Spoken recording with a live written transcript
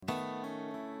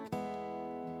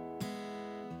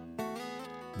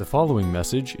The following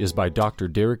message is by Dr.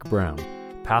 Derek Brown,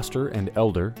 pastor and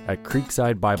elder at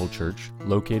Creekside Bible Church,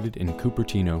 located in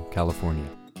Cupertino, California.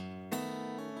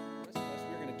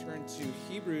 We're going to turn to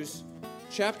Hebrews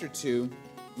chapter 2,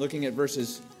 looking at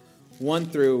verses 1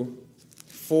 through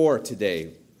 4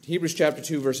 today. Hebrews chapter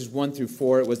 2, verses 1 through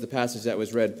 4. It was the passage that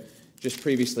was read just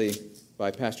previously by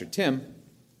Pastor Tim.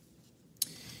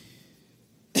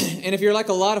 And if you're like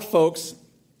a lot of folks,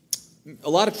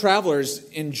 a lot of travelers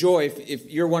enjoy, if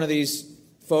you're one of these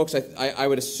folks, I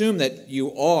would assume that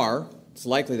you are, it's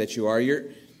likely that you are,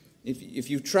 if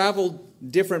you've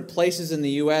traveled different places in the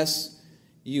U.S.,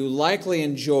 you likely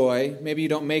enjoy, maybe you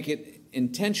don't make it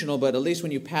intentional, but at least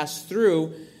when you pass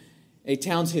through a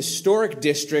town's historic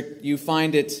district, you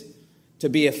find it to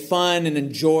be a fun and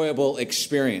enjoyable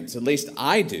experience. At least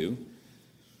I do.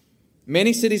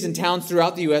 Many cities and towns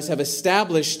throughout the U.S. have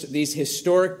established these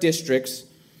historic districts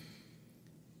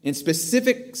in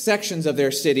specific sections of their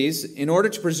cities in order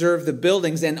to preserve the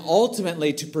buildings and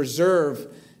ultimately to preserve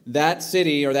that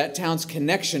city or that town's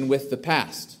connection with the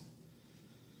past.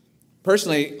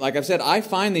 Personally, like I've said, I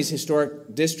find these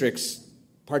historic districts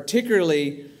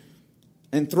particularly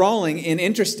enthralling and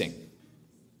interesting.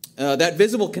 That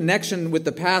visible connection with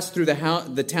the past through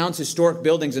the town's historic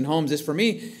buildings and homes is, for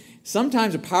me,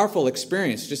 sometimes a powerful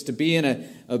experience, just to be in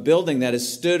a building that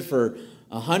has stood for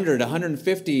 100,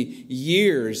 150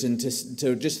 years, and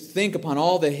to just think upon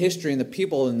all the history and the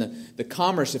people and the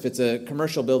commerce, if it's a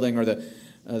commercial building, or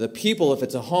the people, if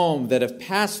it's a home, that have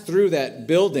passed through that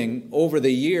building over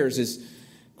the years is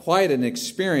quite an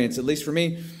experience, at least for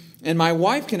me. And my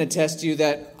wife can attest to you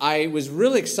that I was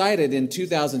really excited in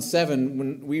 2007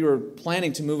 when we were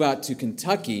planning to move out to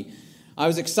Kentucky. I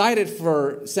was excited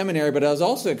for seminary, but I was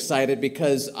also excited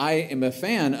because I am a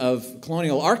fan of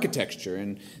colonial architecture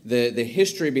and the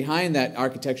history behind that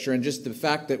architecture, and just the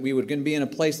fact that we were going to be in a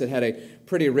place that had a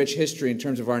pretty rich history in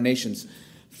terms of our nation's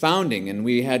founding. And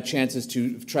we had chances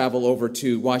to travel over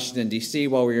to Washington, D.C.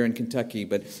 while we were in Kentucky.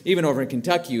 But even over in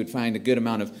Kentucky, you would find a good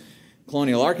amount of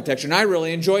colonial architecture. And I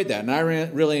really enjoyed that. And I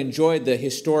really enjoyed the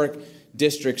historic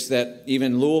districts that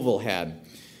even Louisville had.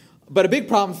 But a big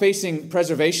problem facing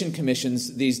preservation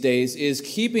commissions these days is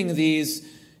keeping these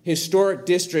historic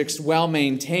districts well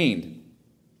maintained.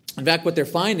 In fact, what they're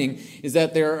finding is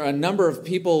that there are a number of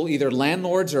people, either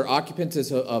landlords or occupants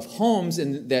of homes,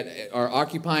 that are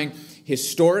occupying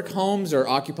historic homes or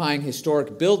occupying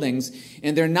historic buildings,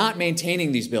 and they're not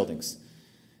maintaining these buildings.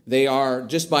 They are,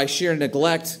 just by sheer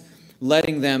neglect,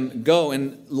 letting them go.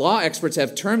 And law experts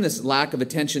have termed this lack of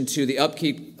attention to the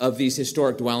upkeep of these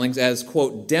historic dwellings as,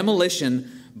 quote,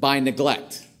 demolition by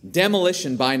neglect.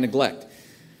 Demolition by neglect.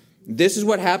 This is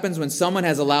what happens when someone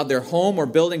has allowed their home or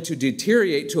building to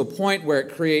deteriorate to a point where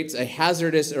it creates a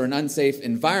hazardous or an unsafe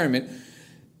environment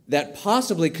that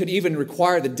possibly could even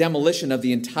require the demolition of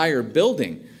the entire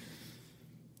building.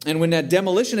 And when that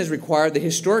demolition is required, the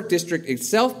historic district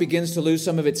itself begins to lose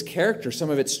some of its character,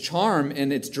 some of its charm,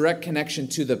 and its direct connection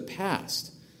to the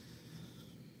past.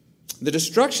 The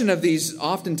destruction of these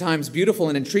oftentimes beautiful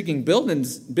and intriguing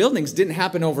buildings didn't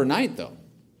happen overnight, though.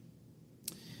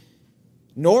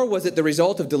 Nor was it the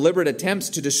result of deliberate attempts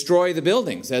to destroy the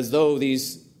buildings, as though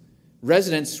these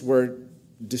residents were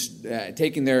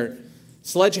taking their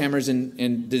sledgehammers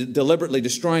and deliberately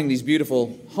destroying these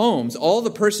beautiful homes. All the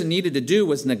person needed to do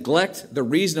was neglect the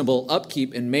reasonable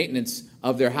upkeep and maintenance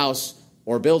of their house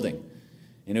or building.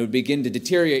 And it would begin to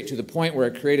deteriorate to the point where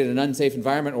it created an unsafe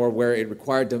environment or where it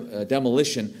required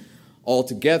demolition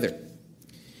altogether.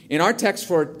 In our text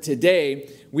for today,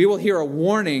 we will hear a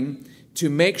warning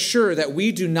to make sure that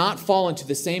we do not fall into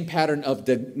the same pattern of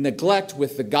neglect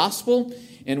with the gospel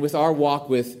and with our walk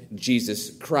with Jesus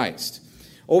Christ.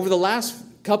 Over the last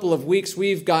couple of weeks,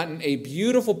 we've gotten a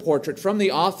beautiful portrait from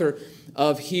the author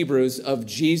of Hebrews of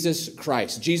Jesus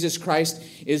Christ. Jesus Christ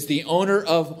is the owner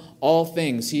of all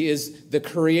things. He is the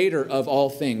creator of all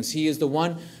things. He is the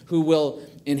one who will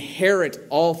inherit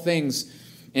all things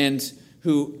and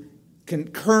who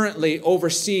concurrently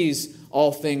oversees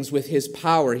all things with his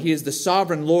power. He is the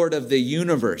sovereign Lord of the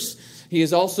universe. He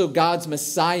is also God's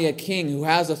Messiah King who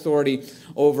has authority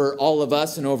over all of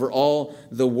us and over all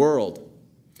the world.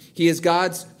 He is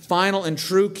God's final and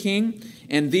true King,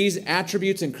 and these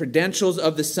attributes and credentials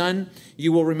of the Son,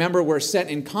 you will remember, were set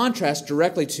in contrast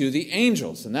directly to the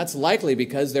angels. And that's likely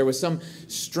because there was some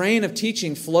strain of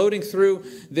teaching floating through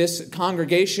this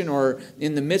congregation, or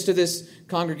in the midst of this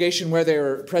congregation where they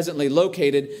were presently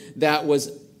located, that was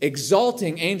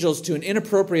exalting angels to an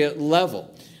inappropriate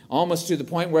level, almost to the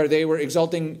point where they were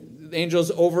exalting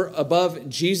angels above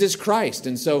Jesus Christ.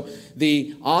 And so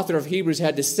the author of Hebrews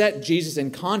had to set Jesus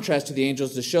in contrast to the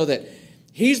angels to show that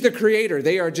He's the creator.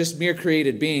 They are just mere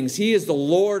created beings. He is the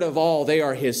Lord of all. They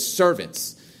are his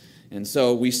servants. And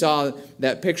so we saw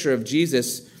that picture of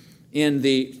Jesus in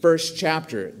the first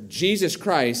chapter. Jesus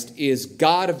Christ is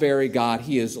God of very God.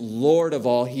 He is Lord of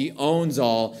all. He owns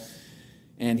all.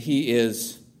 And he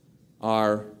is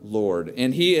our Lord.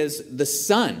 And he is the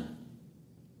Son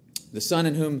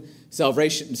in whom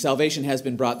salvation has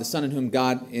been brought, the Son in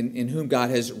whom God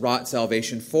has wrought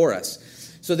salvation for us.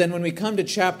 So then when we come to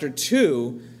chapter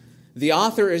 2, the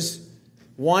author is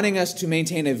wanting us to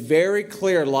maintain a very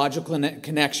clear logical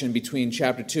connection between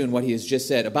chapter 2 and what he has just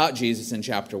said about Jesus in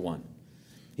chapter 1.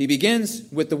 He begins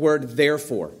with the word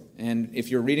therefore. And if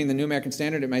you're reading the New American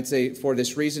Standard, it might say for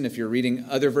this reason. If you're reading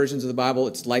other versions of the Bible,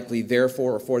 it's likely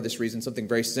therefore or for this reason, something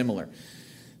very similar.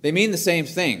 They mean the same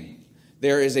thing.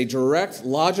 There is a direct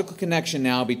logical connection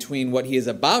now between what he is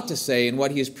about to say and what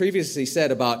he has previously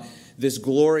said about this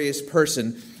glorious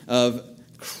person of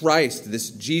Christ, this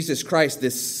Jesus Christ,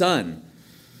 this Son.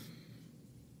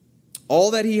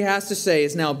 All that he has to say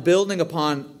is now building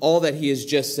upon all that he has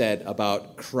just said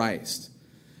about Christ.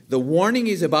 The warning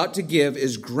he's about to give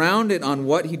is grounded on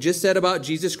what he just said about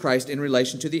Jesus Christ in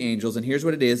relation to the angels. And here's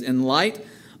what it is. In light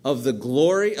of the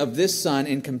glory of this Son,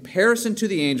 in comparison to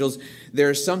the angels, there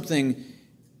is something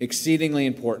exceedingly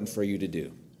important for you to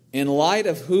do. In light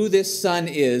of who this Son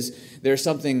is, there's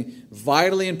something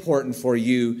vitally important for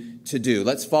you to do.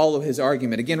 Let's follow his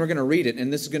argument. Again, we're going to read it,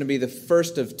 and this is going to be the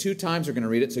first of 2 times we're going to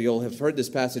read it, so you'll have heard this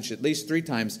passage at least 3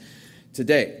 times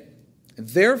today.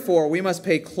 Therefore, we must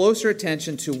pay closer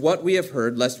attention to what we have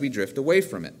heard, lest we drift away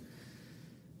from it.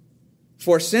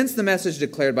 For since the message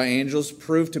declared by angels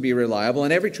proved to be reliable,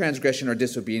 and every transgression or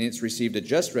disobedience received a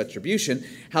just retribution,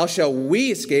 how shall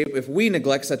we escape if we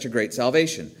neglect such a great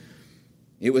salvation?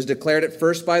 It was declared at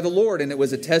first by the Lord, and it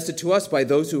was attested to us by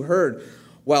those who heard,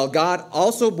 while God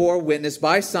also bore witness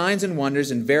by signs and wonders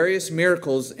and various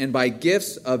miracles and by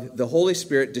gifts of the Holy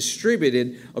Spirit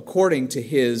distributed according to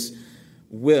his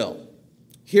will.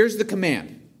 Here's the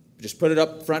command. Just put it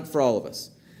up front for all of us.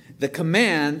 The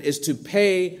command is to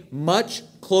pay much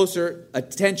closer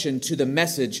attention to the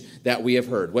message that we have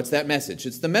heard. What's that message?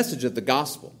 It's the message of the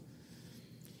gospel.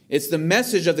 It's the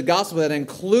message of the gospel that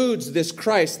includes this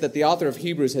Christ that the author of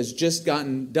Hebrews has just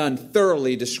gotten done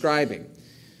thoroughly describing.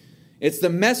 It's the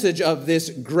message of this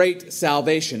great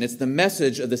salvation. It's the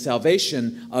message of the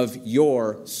salvation of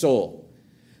your soul.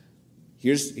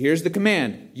 Here's the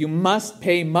command. You must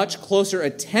pay much closer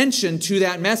attention to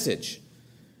that message.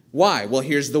 Why? Well,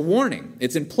 here's the warning.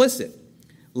 It's implicit.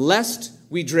 Lest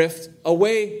we drift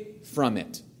away from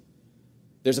it.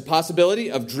 There's a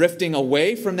possibility of drifting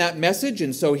away from that message,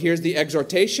 and so here's the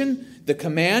exhortation, the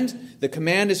command. The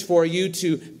command is for you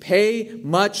to pay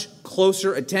much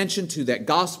closer attention to that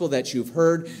gospel that you've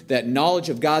heard, that knowledge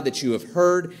of God that you have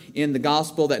heard in the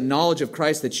gospel, that knowledge of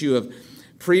Christ that you have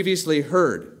previously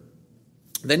heard.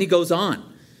 Then he goes on.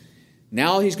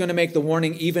 Now he's going to make the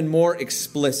warning even more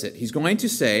explicit. He's going to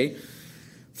say,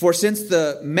 for since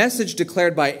the message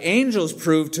declared by angels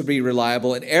proved to be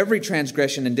reliable, and every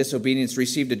transgression and disobedience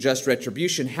received a just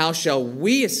retribution, how shall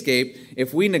we escape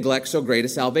if we neglect so great a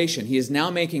salvation? He is now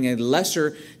making a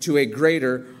lesser to a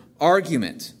greater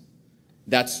argument.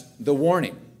 That's the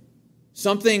warning.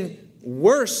 Something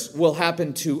worse will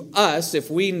happen to us if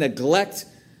we neglect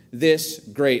this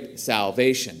great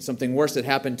salvation. Something worse that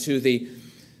happened to the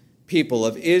people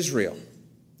of Israel.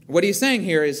 What he's saying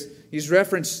here is, he's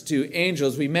referenced to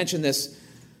angels. We mentioned this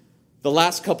the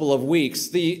last couple of weeks.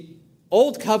 The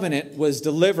Old Covenant was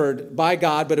delivered by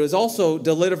God, but it was also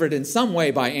delivered in some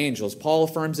way by angels. Paul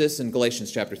affirms this in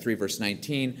Galatians chapter 3, verse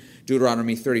 19.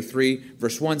 Deuteronomy 33,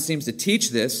 verse 1 seems to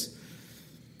teach this.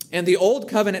 And the Old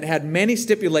Covenant had many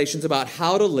stipulations about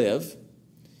how to live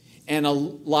and a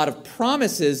lot of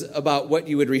promises about what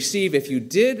you would receive if you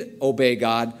did obey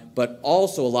God, but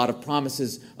also a lot of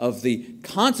promises of the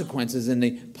consequences and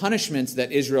the punishments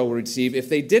that Israel would receive if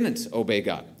they didn't obey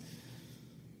God.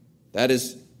 That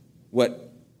is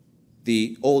what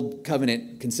the Old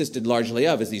Covenant consisted largely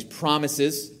of, is these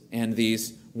promises and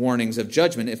these warnings of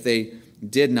judgment if they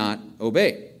did not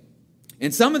obey.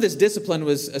 And some of this discipline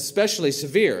was especially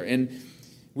severe, and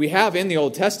we have in the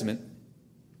Old Testament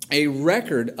a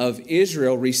record of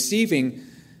Israel receiving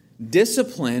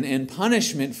discipline and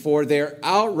punishment for their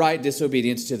outright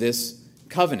disobedience to this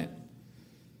covenant.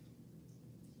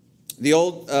 The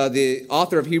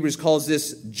author of Hebrews calls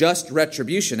this just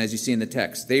retribution, as you see in the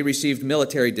text. They received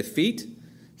military defeat,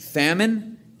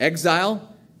 famine,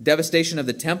 exile, devastation of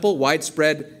the temple,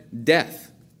 widespread death.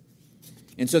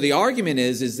 And so the argument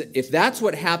is if that's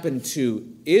what happened to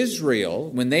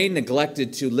Israel when they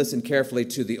neglected to listen carefully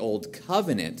to the Old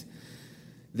Covenant,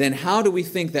 then how do we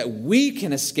think that we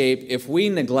can escape if we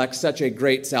neglect such a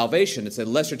great salvation? It's a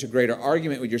lesser to greater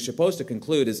argument. What you're supposed to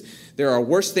conclude is there are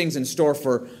worse things in store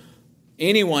for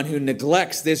anyone who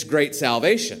neglects this great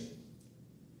salvation.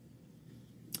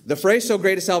 The phrase "so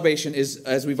great a salvation" is,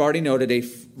 as we've already noted, a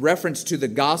reference to the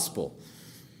gospel.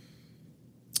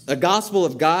 A gospel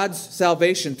of God's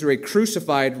salvation through a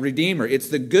crucified Redeemer. It's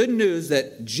the good news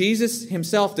that Jesus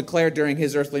himself declared during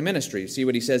his earthly ministry. See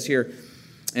what he says here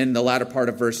in the latter part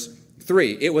of verse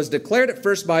 3. It was declared at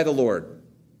first by the Lord.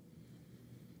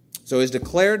 So it was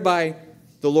declared by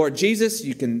the Lord Jesus.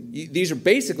 These are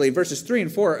basically, verses 3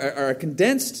 and 4 are a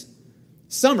condensed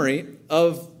summary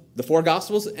of the four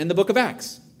Gospels and the book of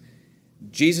Acts.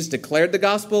 Jesus declared the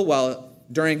gospel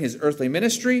during his earthly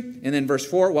ministry. And then verse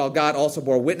 4, while God also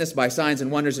bore witness by signs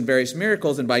and wonders and various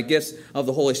miracles and by gifts of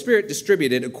the Holy Spirit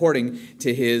distributed according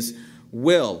to his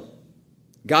will.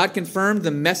 God confirmed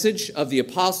the message of the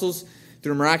apostles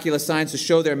through miraculous signs to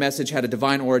show their message had a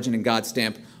divine origin and God's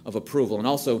stamp of approval. And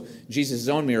also, Jesus'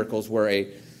 own miracles were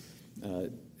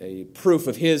a proof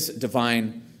of his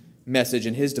divine message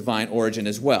and his divine origin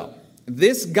as well.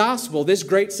 This gospel, this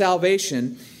great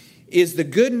salvation, is the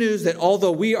good news that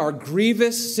although we are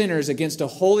grievous sinners against a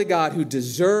holy God who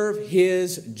deserve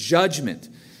his judgment,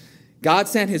 God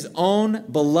sent his own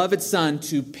beloved Son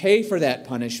to pay for that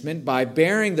punishment by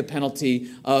bearing the penalty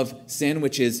of sin,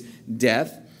 which is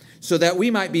death, so that we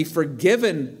might be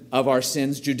forgiven of our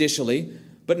sins judicially,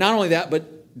 but not only that,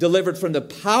 but delivered from the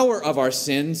power of our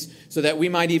sins, so that we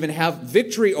might even have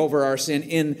victory over our sin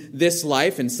in this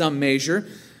life in some measure,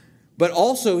 but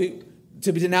also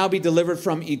to now be delivered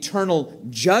from eternal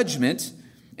judgment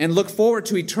and look forward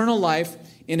to eternal life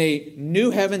in a new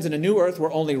heavens and a new earth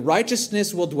where only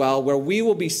righteousness will dwell, where we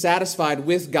will be satisfied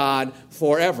with God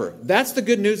forever. That's the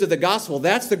good news of the gospel.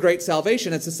 That's the great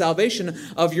salvation. It's the salvation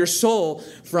of your soul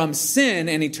from sin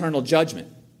and eternal judgment.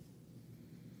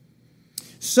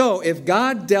 So, if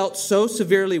God dealt so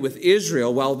severely with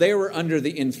Israel while they were under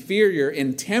the inferior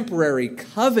and temporary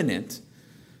covenant,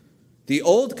 the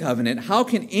old covenant, how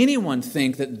can anyone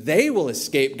think that they will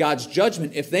escape God's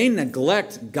judgment if they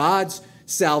neglect God's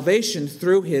salvation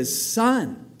through his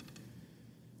Son?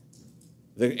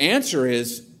 The answer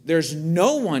is there's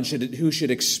no one who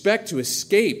should expect to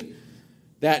escape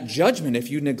that judgment if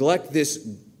you neglect this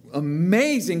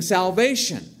amazing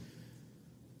salvation,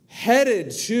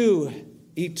 headed to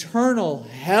eternal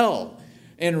hell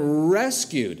and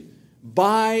rescued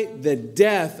by the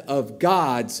death of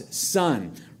God's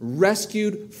Son.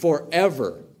 Rescued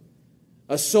forever.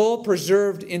 A soul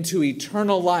preserved into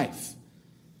eternal life.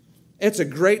 It's a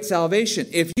great salvation.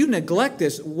 If you neglect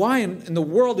this, why in the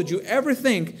world did you ever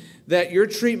think that your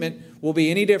treatment will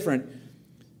be any different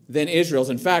than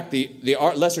Israel's? In fact, the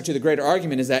lesser to the greater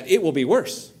argument is that it will be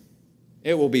worse.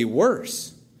 It will be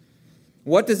worse.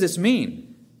 What does this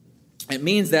mean? It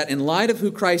means that in light of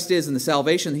who Christ is and the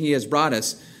salvation he has brought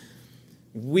us,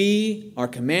 we are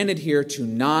commanded here to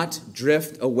not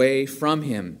drift away from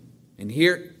him. And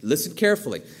here, listen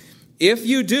carefully. If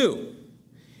you do,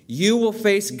 you will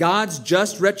face God's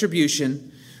just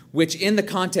retribution, which in the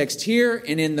context here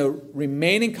and in the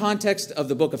remaining context of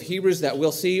the book of Hebrews that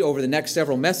we'll see over the next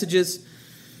several messages,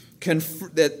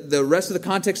 that the rest of the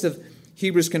context of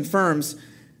Hebrews confirms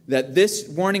that this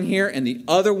warning here and the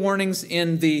other warnings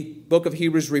in the book of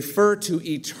Hebrews refer to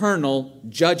eternal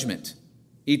judgment.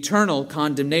 Eternal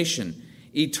condemnation,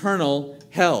 eternal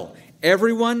hell.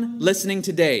 Everyone listening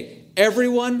today,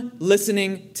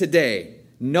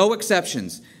 no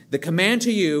exceptions. The command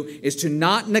to you is to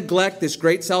not neglect this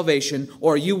great salvation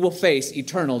or you will face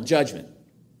eternal judgment.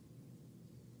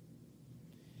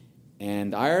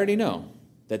 And I already know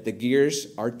that the gears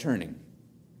are turning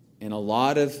in a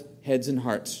lot of heads and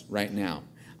hearts right now.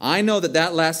 I know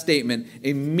that last statement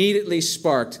immediately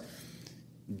sparked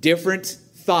different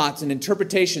thoughts and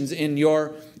interpretations in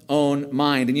your own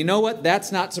mind. And you know what?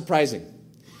 That's not surprising,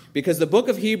 because the book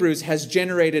of Hebrews has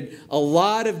generated a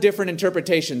lot of different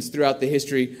interpretations throughout the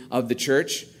history of the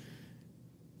church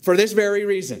for this very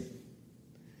reason.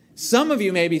 Some of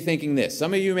you may be thinking this.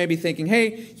 Some of you may be thinking,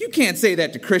 hey, you can't say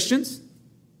that to Christians.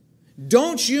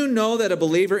 Don't you know that a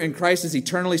believer in Christ is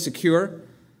eternally secure?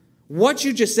 What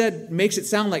you just said makes it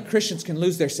sound like Christians can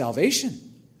lose their salvation.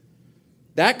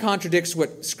 That contradicts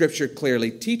what Scripture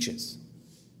clearly teaches.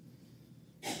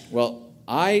 Well,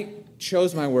 I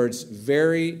chose my words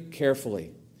very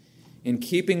carefully in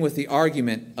keeping with the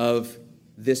argument of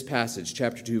this passage,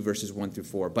 chapter 2, verses 1 through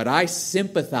 4. But I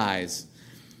sympathize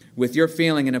with your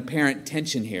feeling an apparent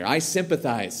tension here. I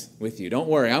sympathize with you. Don't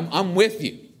worry, I'm with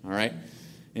you, all right?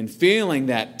 And feeling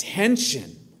that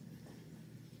tension.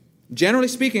 Generally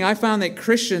speaking, I found that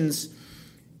Christians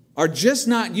are just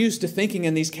not used to thinking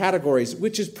in these categories,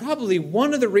 which is probably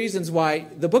one of the reasons why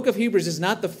the book of Hebrews is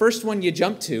not the first one you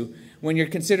jump to when you're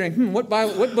considering, what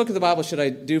book of the Bible should I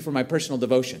do for my personal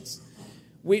devotions?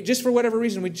 We just, for whatever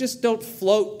reason, we just don't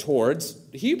float towards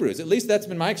Hebrews. At least that's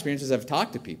been my experience as I've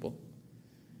talked to people.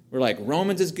 We're like,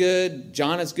 Romans is good,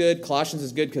 John is good, Colossians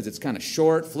is good because it's kind of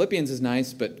short, Philippians is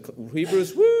nice, but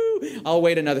Hebrews, woo, I'll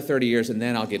wait another 30 years and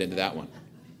then I'll get into that one.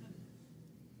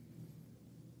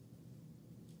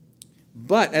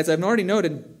 But, as I've already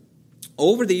noted,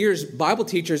 over the years, Bible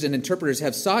teachers and interpreters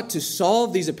have sought to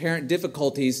solve these apparent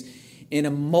difficulties in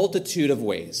a multitude of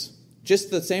ways.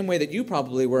 Just the same way that you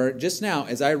probably were just now,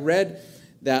 as I read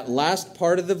that last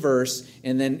part of the verse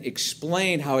and then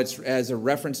explained how it's as a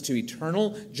reference to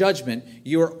eternal judgment,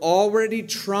 you are already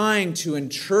trying to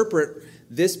interpret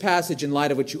this passage in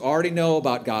light of what you already know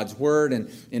about God's Word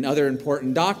and other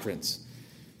important doctrines.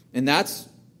 And that's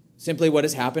simply what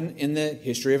has happened in the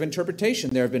history of interpretation.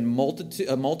 There have been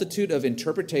a multitude of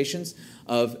interpretations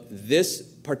of this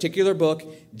particular book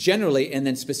generally, and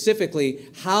then specifically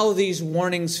how these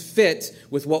warnings fit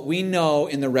with what we know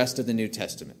in the rest of the New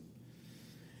Testament.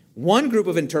 One group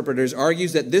of interpreters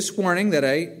argues that this warning that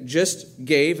I just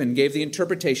gave the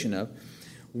interpretation of,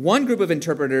 one group of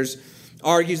interpreters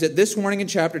argues that this warning in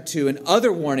chapter 2 and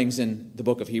other warnings in the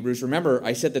book of Hebrews, remember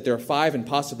I said that there are 5 and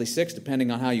possibly 6 depending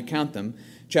on how you count them,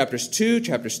 chapters 2,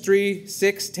 chapters 3,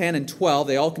 6, 10, and 12,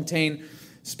 they all contain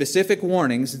specific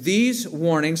warnings. These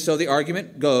warnings, so the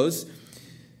argument goes,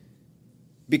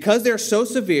 because they're so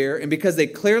severe and because they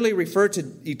clearly refer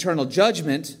to eternal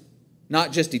judgment,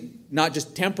 not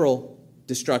just temporal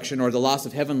destruction or the loss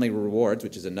of heavenly rewards,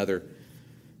 which is another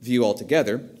view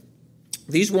altogether.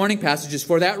 These warning passages,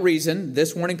 for that reason,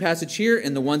 this warning passage here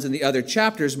and the ones in the other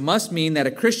chapters must mean that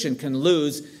a Christian can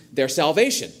lose their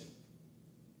salvation.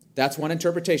 That's one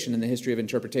interpretation in the history of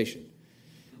interpretation.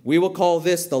 We will call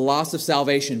this the loss of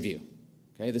salvation view.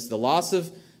 Okay, this is the loss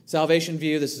of salvation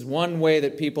view. This is one way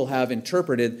that people have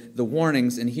interpreted the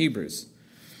warnings in Hebrews.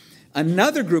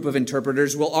 Another group of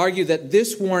interpreters will argue that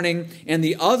this warning and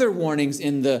the other warnings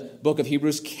in the book of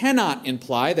Hebrews cannot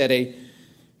imply that a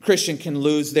Christian can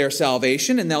lose their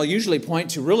salvation, and they'll usually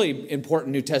point to really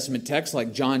important New Testament texts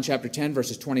like John chapter 10,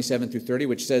 verses 27 through 30,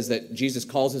 which says that Jesus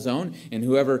calls his own, and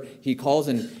whoever he calls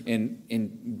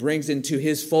and brings into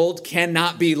his fold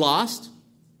cannot be lost,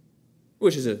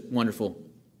 which is a wonderful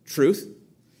truth,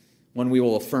 one we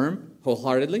will affirm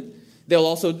wholeheartedly. They'll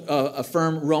also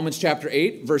affirm Romans chapter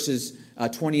 8, verses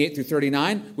 28 through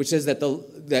 39, which says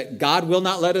that God will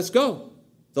not let us go.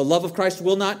 The love of Christ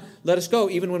will not let us go.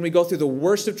 Even when we go through the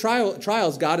worst of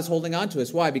trials, God is holding on to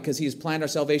us. Why? Because he has planned our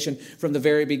salvation from the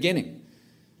very beginning.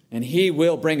 And he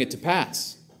will bring it to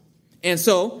pass. And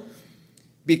so,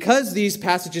 because these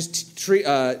passages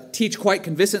teach quite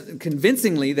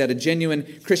convincingly that a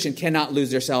genuine Christian cannot lose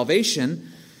their salvation,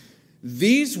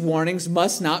 these warnings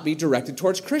must not be directed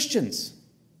towards Christians.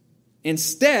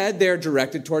 Instead, they're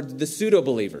directed toward the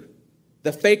pseudo-believer,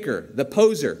 the faker, the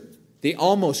poser, the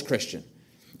almost Christian.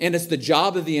 And it's the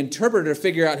job of the interpreter to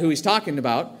figure out who he's talking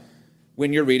about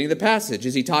when you're reading the passage.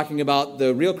 Is he talking about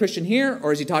the real Christian here,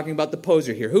 or is he talking about the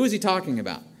poser here? Who is he talking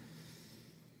about?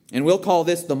 And we'll call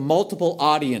this the multiple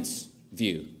audience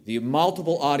view, the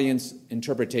multiple audience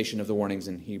interpretation of the warnings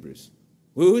in Hebrews.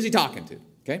 Who is he talking to?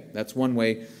 Okay, that's one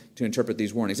way to interpret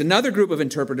these warnings. Another group of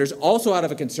interpreters, also out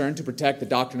of a concern to protect the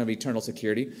doctrine of eternal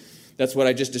security, that's what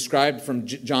I just described from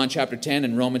John chapter 10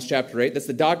 and Romans chapter 8. That's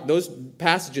those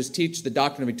passages teach the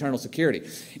doctrine of eternal security.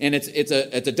 And it's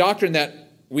a doctrine that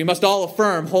we must all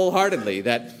affirm wholeheartedly,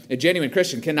 that a genuine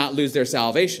Christian cannot lose their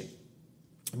salvation.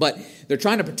 But they're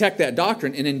trying to protect that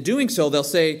doctrine, and in doing so, they'll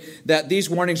say that these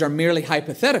warnings are merely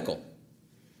hypothetical.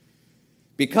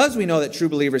 Because we know that true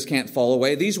believers can't fall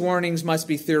away, these warnings must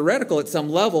be theoretical at some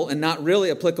level and not really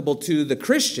applicable to the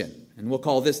Christian. And we'll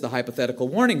call this the hypothetical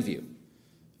warning view.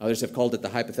 Others have called it the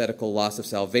hypothetical loss of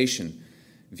salvation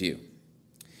view.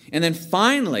 And then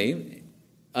finally,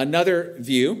 another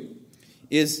view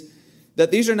is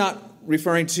that these are not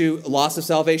referring to loss of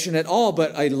salvation at all,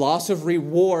 but a loss of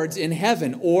rewards in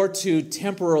heaven or to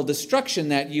temporal destruction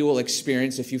that you will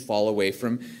experience if you fall away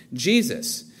from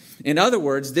Jesus. In other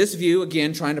words, this view,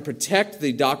 again, trying to protect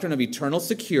the doctrine of eternal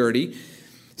security,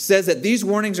 says that these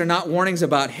warnings are not warnings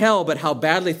about hell, but how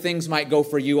badly things might go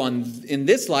for you in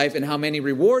this life and how many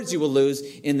rewards you will lose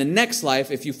in the next life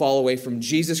if you fall away from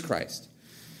Jesus Christ.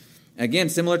 Again,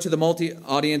 similar to the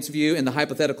multi-audience view and the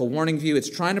hypothetical warning view, it's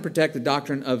trying to protect the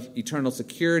doctrine of eternal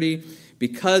security.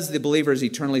 Because the believer is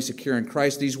eternally secure in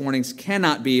Christ, these warnings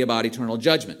cannot be about eternal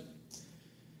judgment.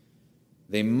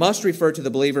 They must refer to the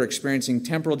believer experiencing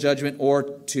temporal judgment or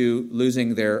to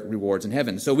losing their rewards in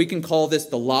heaven. So we can call this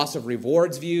the loss of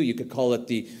rewards view. You could call it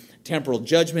the temporal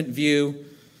judgment view.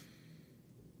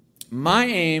 My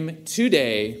aim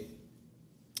today,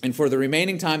 and for the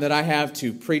remaining time that I have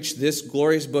to preach this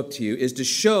glorious book to you, is to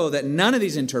show that none of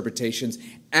these interpretations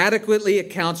adequately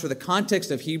accounts for the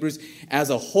context of Hebrews as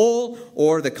a whole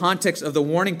or the context of the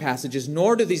warning passages,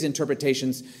 nor do these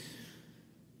interpretations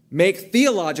make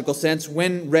theological sense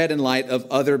when read in light of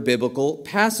other biblical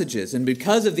passages. And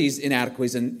because of these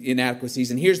inadequacies,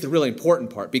 and here's the really important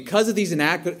part, because of these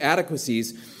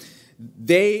inadequacies,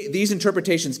 these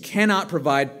interpretations cannot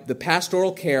provide the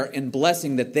pastoral care and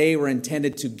blessing that they were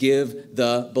intended to give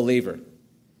the believer.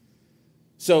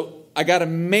 So I got a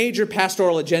major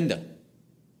pastoral agenda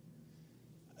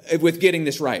with getting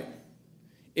this right.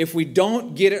 If we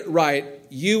don't get it right,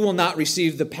 you will not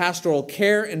receive the pastoral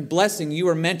care and blessing you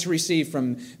are meant to receive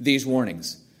from these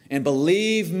warnings. And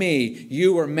believe me,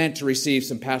 you are meant to receive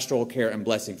some pastoral care and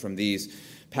blessing from these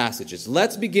passages.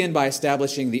 Let's begin by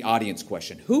establishing the audience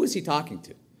question. Who is he talking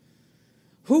to?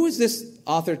 Who is this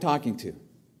author talking to?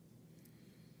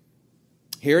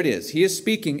 Here it is. He is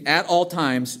speaking at all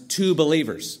times to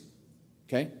believers.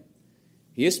 Okay?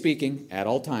 He is speaking at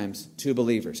all times to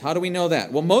believers. How do we know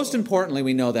that? Well, most importantly,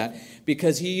 we know that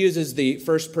because he uses the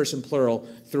first person plural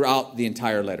throughout the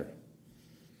entire letter.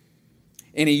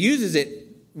 And he uses it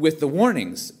with the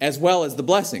warnings as well as the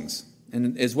blessings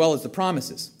and as well as the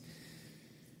promises.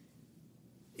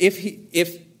 If he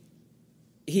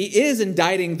is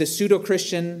indicting the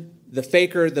pseudo-Christian, the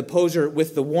faker, the poser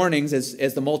with the warnings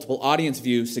as the multiple audience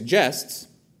view suggests,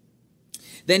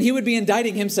 then he would be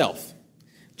indicting himself.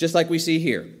 Just like we see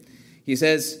here. He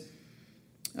says,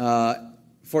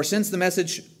 for since the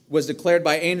message was declared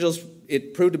by angels,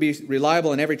 it proved to be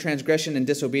reliable, and every transgression and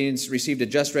disobedience received a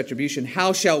just retribution.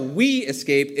 How shall we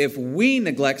escape if we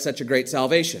neglect such a great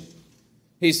salvation?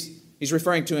 He's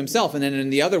referring to himself, and then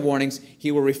in the other warnings, he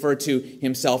will refer to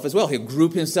himself as well. He'll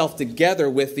group himself together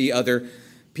with the other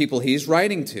people he's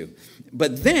writing to.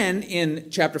 But then in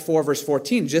chapter 4, verse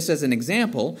 14, just as an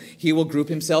example, he will group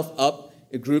himself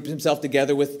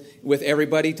together with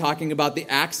everybody, talking about the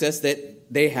access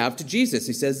that they have to Jesus.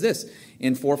 He says this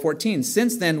in 4:14,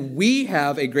 since then we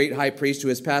have a great high priest who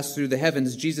has passed through the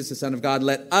heavens, Jesus the Son of God,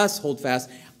 let us hold fast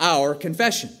our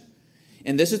confession.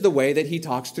 And this is the way that he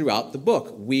talks throughout the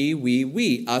book.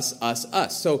 We, us, us,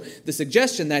 us. So the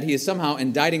suggestion that he is somehow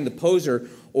indicting the poser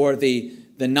or the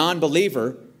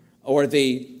non-believer or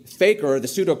the faker or the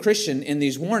pseudo-Christian in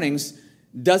these warnings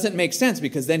doesn't make sense,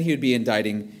 because then he would be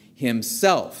indicting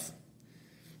himself.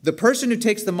 The person who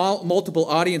takes the multiple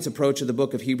audience approach of the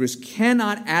book of Hebrews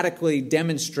cannot adequately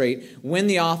demonstrate when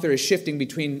the author is shifting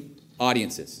between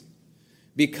audiences.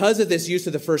 Because of this use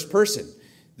of the first person,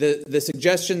 the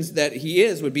suggestions that he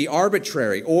would be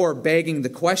arbitrary or begging the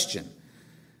question.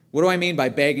 What do I mean by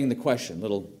begging the question?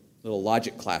 Little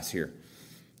logic class here.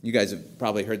 You guys have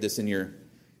probably heard this in your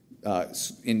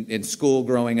in school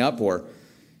growing up or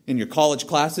in your college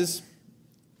classes.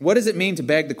 What does it mean to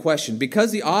beg the question?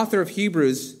 Because the author of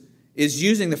Hebrews is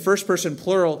using the first person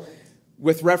plural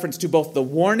with reference to both the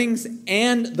warnings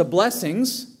and the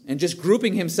blessings, and just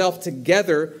grouping himself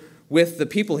together with the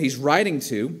people he's writing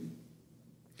to,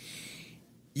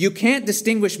 you can't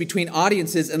distinguish between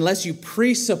audiences unless you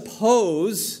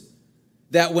presuppose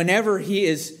that whenever he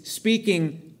is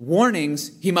speaking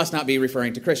warnings, he must not be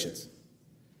referring to Christians.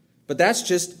 But that's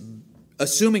just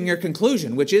assuming your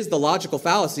conclusion, which is the logical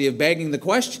fallacy of begging the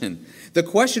question. The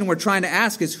question we're trying to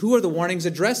ask is, who are the warnings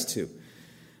addressed to?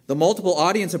 The multiple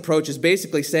audience approach is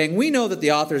basically saying, we know that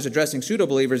the author is addressing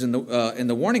pseudo-believers in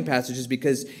the warning passages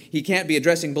because he can't be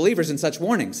addressing believers in such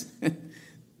warnings.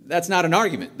 That's not an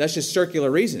argument. That's just circular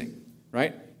reasoning,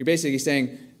 right? You're basically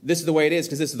saying, this is the way it is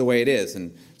because this is the way it is.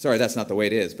 And sorry, that's not the way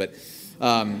it is. But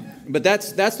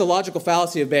that's the logical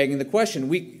fallacy of begging the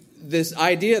question. This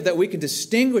idea that we can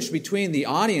distinguish between the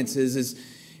audiences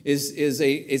is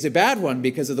a bad one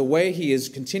because of the way he is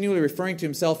continually referring to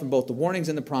himself in both the warnings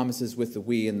and the promises with the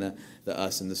we and the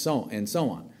us and so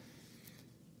on.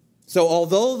 So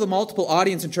although the multiple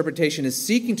audience interpretation is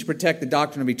seeking to protect the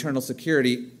doctrine of eternal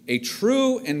security, a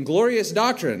true and glorious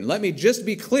doctrine, let me just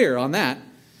be clear on that,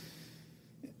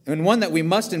 and one that we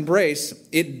must embrace,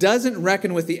 it doesn't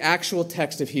reckon with the actual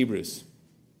text of Hebrews.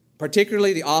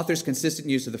 Particularly the author's consistent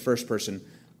use of the first person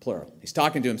plural. He's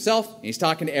talking to himself, and he's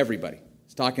talking to everybody.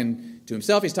 He's talking to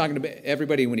himself, he's talking to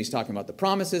everybody when he's talking about the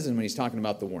promises and when he's talking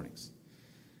about the warnings.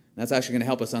 And that's actually going to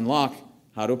help us unlock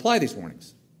how to apply these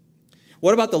warnings.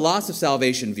 What about the loss of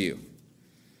salvation view?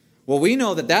 Well, we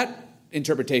know that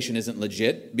interpretation isn't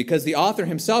legit because the author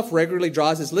himself regularly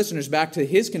draws his listeners back to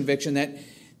his conviction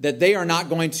that they are not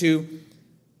going to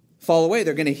fall away.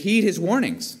 They're going to heed his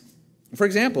warnings. For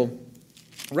example,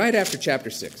 right after chapter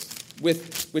 6,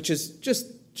 which is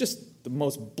just the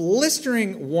most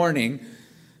blistering warning,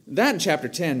 that in chapter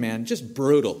 10, man, just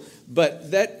brutal.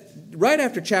 But that right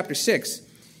after chapter 6,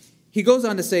 he goes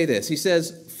on to say this. He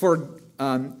says, "For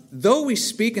though we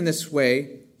speak in this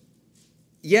way,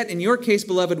 yet in your case,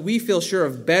 beloved, we feel sure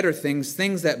of better things,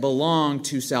 things that belong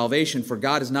to salvation. For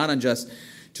God is not unjust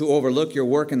to overlook your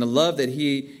work and the love that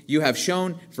you have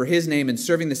shown for his name in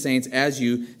serving the saints as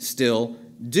you still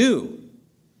do."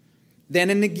 Then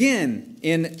and again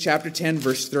in chapter 10,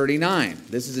 verse 39.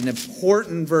 This is an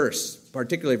important verse,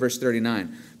 particularly verse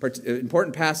 39.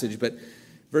 Important passage, but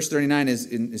verse 39 is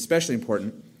especially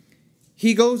important.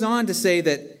 He goes on to say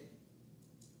that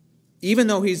even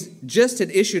though he's just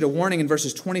had issued a warning in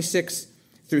verses 26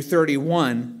 through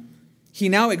 31, he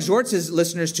now exhorts his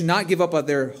listeners to not give up on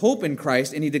their hope in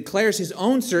Christ, and he declares his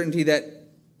own certainty that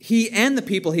he and the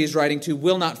people he is writing to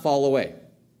will not fall away.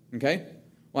 Okay?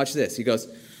 Watch this. He goes,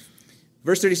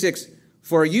 verse 36,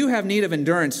 "For you have need of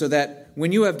endurance, so that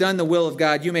when you have done the will of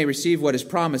God, you may receive what is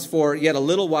promised. For yet a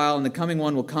little while, and the coming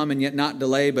one will come and yet not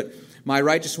delay, but my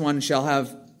righteous one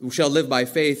shall live by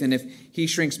faith, and if he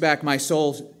shrinks back, my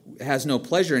soul has no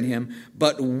pleasure in him.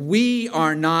 But we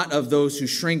are not of those who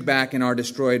shrink back and are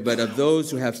destroyed, but of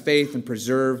those who have faith and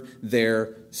preserve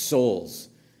their souls."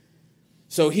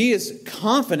 So he is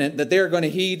confident that they're going to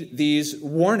heed these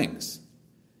warnings.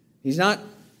 He's not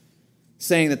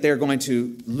saying that they're going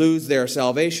to lose their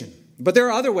salvation. But there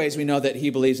are other ways we know that he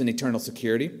believes in eternal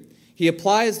security. He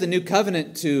applies the new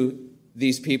covenant to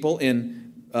these people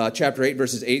in chapter 8,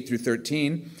 verses 8 through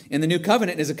 13. And the new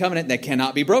covenant is a covenant that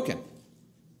cannot be broken.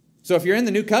 So if you're in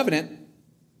the new covenant,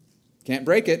 can't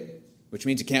break it, which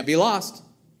means you can't be lost.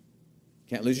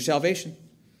 Can't lose your salvation.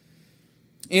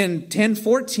 In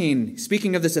 10:14,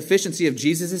 speaking of the sufficiency of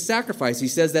Jesus' sacrifice, he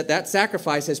says that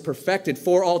sacrifice has perfected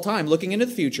for all time. Looking into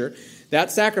the future,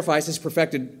 that sacrifice has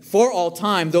perfected for all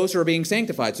time those who are being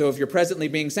sanctified. So if you're presently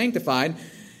being sanctified,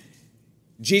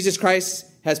 Jesus Christ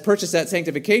has purchased that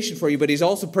sanctification for you, but he's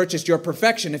also purchased your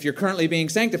perfection. If you're currently being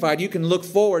sanctified, you can look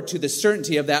forward to the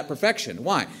certainty of that perfection.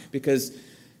 Why? Because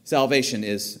salvation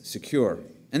is secure.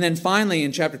 And then finally,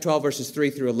 in chapter 12, verses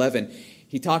 3 through 11,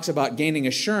 he talks about gaining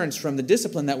assurance from the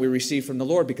discipline that we receive from the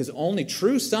Lord, because only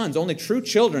true sons, only true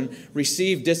children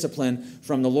receive discipline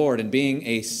from the Lord. And being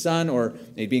a son or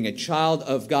being a child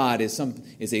of God is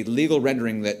a legal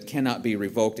rendering that cannot be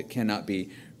revoked. It cannot be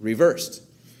reversed.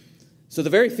 So the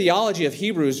very theology of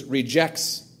Hebrews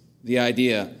rejects the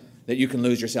idea that you can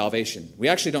lose your salvation. We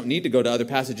actually don't need to go to other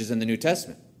passages in the New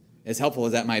Testament, as helpful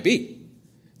as that might be.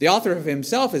 The author of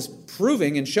himself is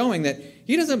proving and showing that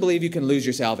he doesn't believe you can lose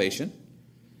your salvation.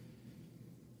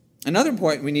 Another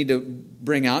point we need to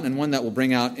bring out, and one that we'll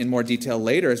bring out in more detail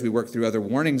later as we work through other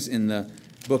warnings in the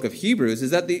book of Hebrews,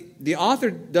 is that the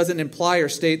author doesn't imply or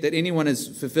state that anyone has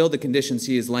fulfilled the conditions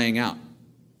he is laying out.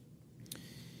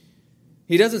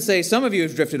 He doesn't say, some of you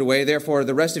have drifted away, therefore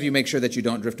the rest of you make sure that you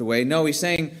don't drift away. No, he's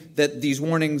saying that these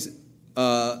warnings,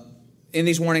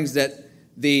 that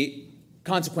the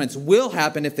consequence will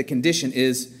happen if the condition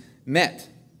is met.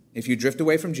 If you drift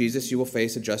away from Jesus, you will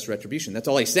face a just retribution. That's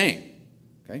all he's saying.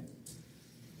 Okay?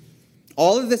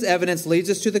 All of this evidence leads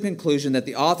us to the conclusion that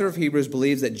the author of Hebrews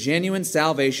believes that genuine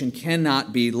salvation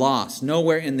cannot be lost.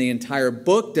 Nowhere in the entire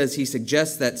book does he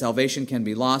suggest that salvation can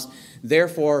be lost.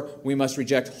 Therefore, we must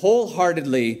reject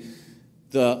wholeheartedly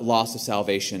the loss of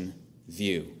salvation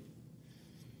view.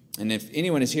 And if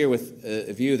anyone is here with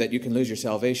a view that you can lose your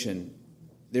salvation,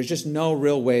 there's just no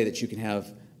real way that you can have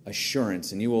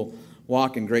assurance, and you will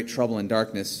walk in great trouble and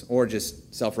darkness or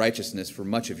just self-righteousness for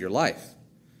much of your life,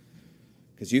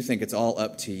 because you think it's all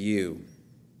up to you.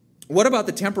 What about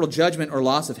the temporal judgment or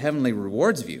loss of heavenly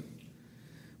rewards view?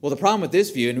 Well, the problem with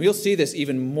this view, and we'll see this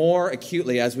even more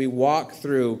acutely as we walk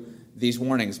through these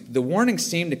warnings, the warnings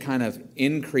seem to kind of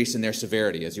increase in their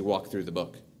severity as you walk through the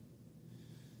book.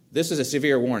 This is a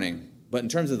severe warning, but in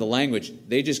terms of the language,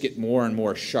 they just get more and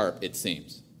more sharp, it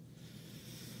seems.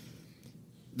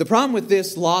 The problem with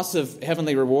this loss of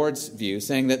heavenly rewards view,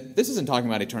 saying that this isn't talking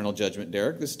about eternal judgment,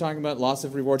 Derek, this is talking about loss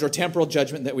of rewards or temporal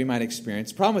judgment that we might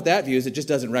experience. The problem with that view is it just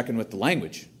doesn't reckon with the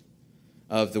language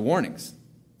of the warnings.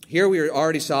 Here we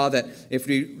already saw that if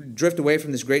we drift away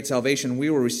from this great salvation, we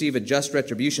will receive a just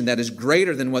retribution that is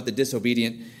greater than what the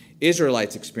disobedient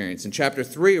Israelites experienced. In chapter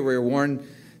 3, we were warned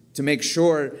to make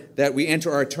sure that we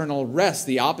enter our eternal rest.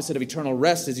 The opposite of eternal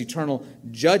rest is eternal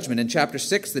judgment. In chapter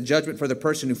 6, the judgment for the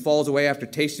person who falls away after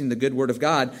tasting the good word of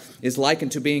God is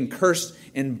likened to being cursed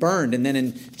and burned. And then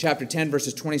in chapter 10,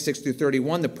 verses 26 through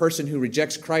 31, the person who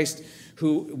rejects Christ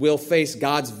who will face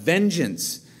God's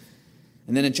vengeance.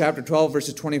 And then in chapter 12,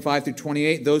 verses 25 through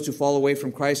 28, those who fall away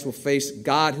from Christ will face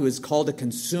God, who is called a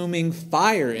consuming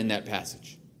fire in that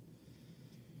passage.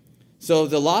 So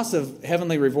the loss of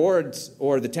heavenly rewards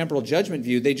or the temporal judgment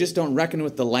view, they just don't reckon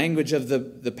with the language of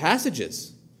the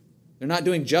passages. They're not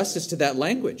doing justice to that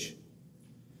language.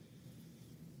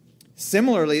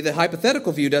 Similarly, the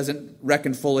hypothetical view doesn't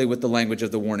reckon fully with the language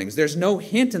of the warnings. There's no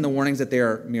hint in the warnings that they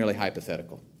are merely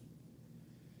hypothetical.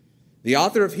 The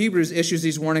author of Hebrews issues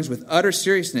these warnings with utter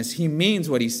seriousness. He means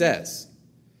what he says.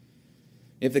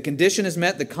 If the condition is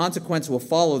met, the consequence will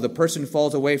follow. The person who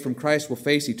falls away from Christ will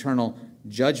face eternal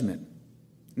judgment.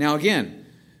 Now again,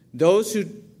 those who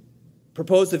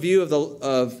propose the view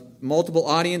of multiple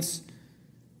audience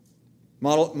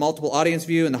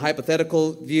view and the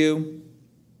hypothetical view,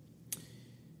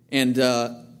 and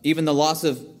even the loss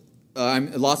of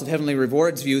heavenly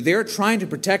rewards view, they're trying to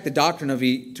protect the doctrine of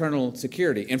eternal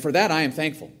security. And for that, I am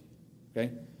thankful.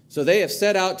 Okay? So they have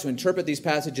set out to interpret these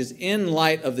passages in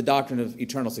light of the doctrine of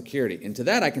eternal security. And to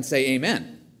that, I can say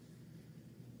amen.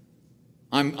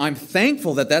 I'm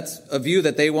thankful that that's a view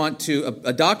that they want to,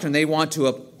 a doctrine they want to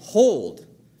uphold.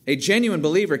 A genuine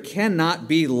believer cannot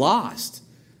be lost.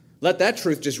 Let that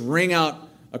truth just ring out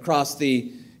across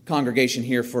the congregation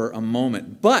here for a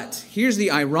moment. But here's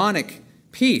the ironic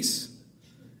piece.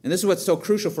 And this is what's so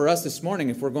crucial for us this morning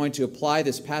if we're going to apply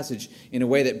this passage in a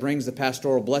way that brings the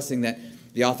pastoral blessing that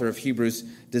the author of Hebrews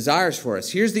desires for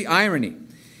us. Here's the irony.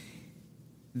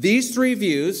 These three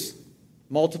views,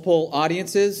 multiple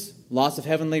audiences, loss of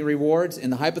heavenly rewards,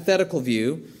 and the hypothetical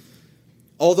view,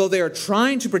 although they are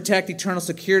trying to protect eternal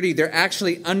security, they're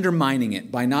actually undermining it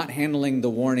by not handling the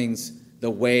warnings the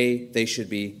way they should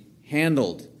be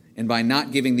handled, and by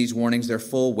not giving these warnings their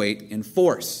full weight and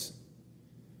force.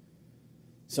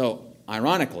 So,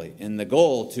 ironically, in the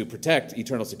goal to protect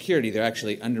eternal security, they're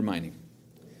actually undermining.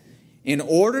 In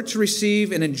order to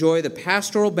receive and enjoy the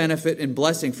pastoral benefit and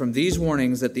blessing from these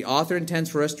warnings that the author intends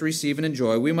for us to receive and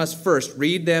enjoy, we must first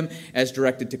read them as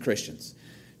directed to Christians.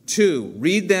 2,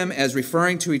 read them as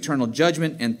referring to eternal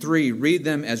judgment. And 3, read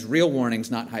them as real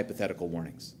warnings, not hypothetical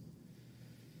warnings.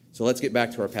 So let's get back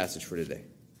to our passage for today.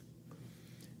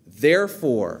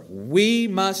 Therefore, we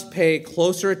must pay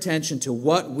closer attention to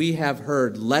what we have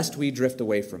heard, lest we drift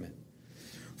away from it.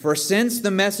 For since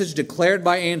the message declared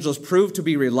by angels proved to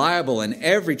be reliable, and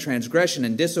every transgression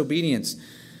and disobedience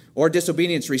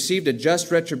received a just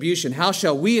retribution, how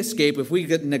shall we escape if we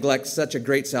neglect such a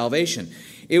great salvation?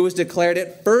 It was declared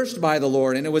at first by the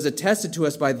Lord, and it was attested to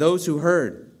us by those who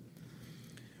heard.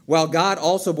 While God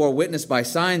also bore witness by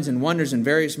signs and wonders and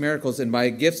various miracles, and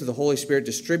by gifts of the Holy Spirit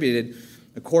distributed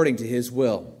according to his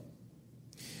will.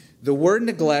 The word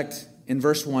neglect in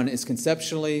verse 1 is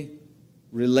conceptually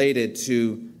related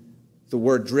to the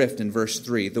word drift in verse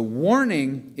 3. The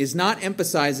warning is not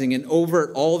emphasizing an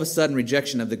overt, all of a sudden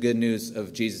rejection of the good news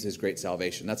of Jesus' great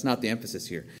salvation. That's not the emphasis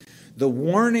here. The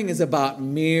warning is about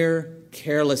mere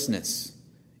carelessness,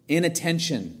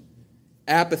 inattention,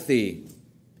 apathy,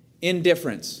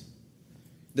 indifference,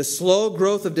 the slow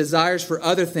growth of desires for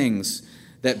other things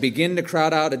that begin to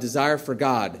crowd out a desire for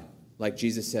God, like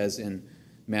Jesus says in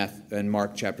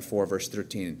Mark chapter 4, verse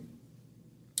 13.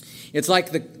 It's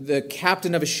like the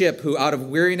captain of a ship who, out of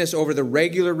weariness over the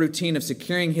regular routine of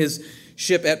securing his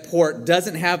ship at port,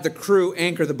 doesn't have the crew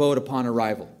anchor the boat upon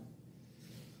arrival.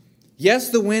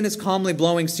 Yes, the wind is calmly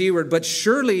blowing seaward, but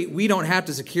surely we don't have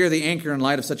to secure the anchor in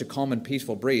light of such a calm and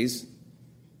peaceful breeze.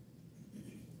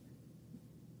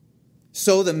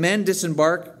 So the men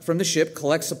disembark from the ship,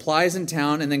 collect supplies in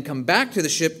town, and then come back to the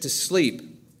ship to sleep.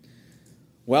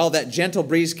 Well, that gentle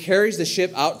breeze carries the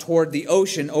ship out toward the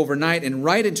ocean overnight and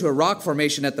right into a rock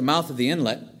formation at the mouth of the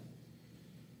inlet.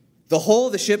 The hull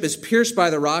of the ship is pierced by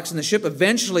the rocks, and the ship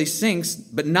eventually sinks,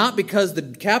 but not because the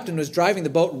captain was driving the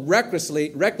boat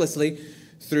recklessly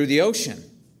through the ocean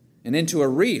and into a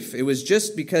reef. It was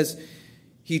just because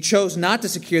he chose not to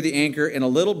secure the anchor, and a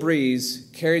little breeze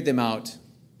carried them out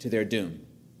to their doom.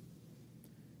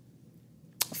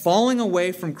 Falling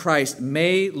away from Christ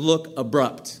may look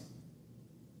abrupt.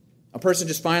 A person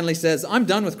just finally says, I'm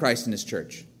done with Christ and his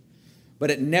church.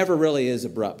 But it never really is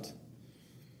abrupt.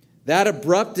 That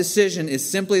abrupt decision is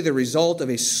simply the result of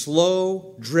a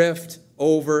slow drift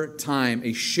over time,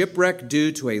 a shipwreck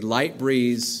due to a light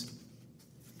breeze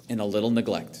and a little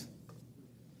neglect.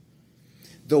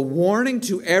 the warning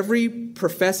to every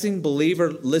professing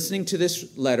believer listening to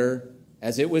this letter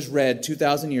as it was read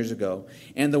 2,000 years ago,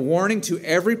 and the warning to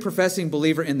every professing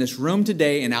believer in this room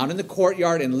today and out in the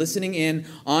courtyard and listening in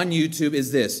on YouTube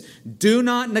is this: do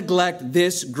not neglect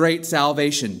this great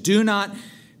salvation. Do not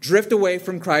drift away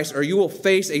from Christ, or you will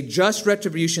face a just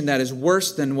retribution that is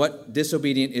worse than what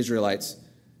disobedient Israelites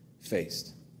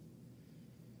faced.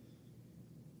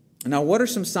 Now, what are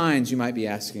some signs, you might be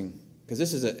asking?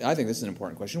 Because I think this is an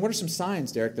important question. What are some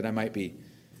signs, Derek, that I might be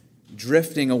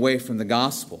drifting away from the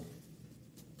gospel?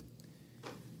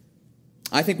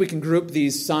 I think we can group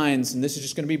these signs, and this is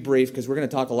just going to be brief because we're going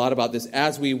to talk a lot about this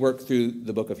as we work through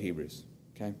the book of Hebrews.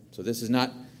 Okay? So this is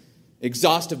not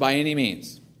exhaustive by any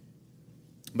means.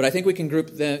 But I think we can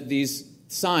group these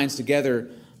signs together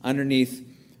underneath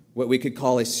what we could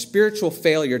call a spiritual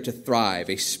failure to thrive.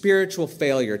 A spiritual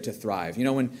failure to thrive. You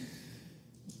know, when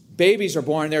babies are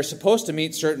born, they're supposed to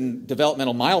meet certain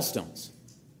developmental milestones.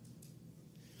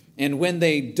 And when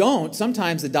they don't,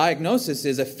 sometimes the diagnosis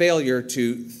is a failure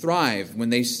to thrive. When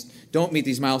they don't meet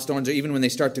these milestones, or even when they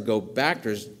start to go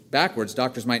backwards,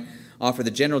 doctors might offer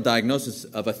the general diagnosis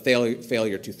of a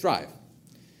failure to thrive.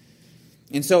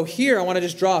 And so here I want to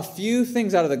just draw a few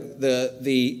things out of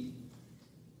the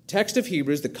text of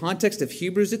Hebrews, the context of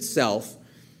Hebrews itself,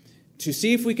 to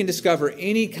see if we can discover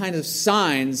any kind of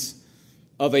signs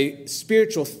of a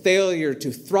spiritual failure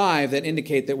to thrive that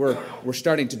indicate that we're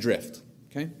starting to drift.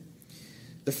 Okay?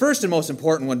 The first and most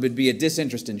important one would be a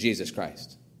disinterest in Jesus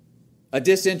Christ. A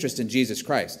disinterest in Jesus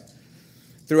Christ.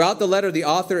 Throughout the letter, the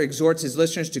author exhorts his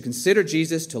listeners to consider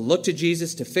Jesus, to look to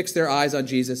Jesus, to fix their eyes on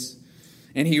Jesus.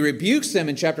 And he rebukes them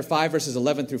in chapter 5, verses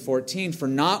 11 through 14, for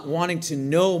not wanting to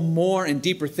know more and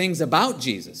deeper things about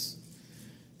Jesus.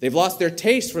 They've lost their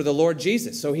taste for the Lord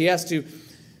Jesus. So he has to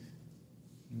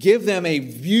give them a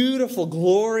beautiful,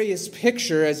 glorious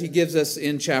picture as he gives us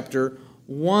in chapter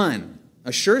 1.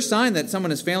 A sure sign that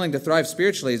someone is failing to thrive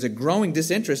spiritually is a growing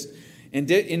disinterest and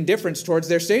indifference towards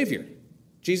their Savior,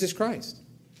 Jesus Christ.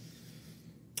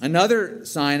 Another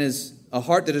sign is a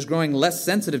heart that is growing less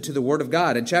sensitive to the Word of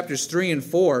God. In chapters 3 and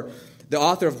 4, the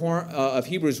author of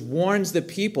Hebrews warns the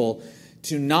people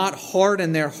to not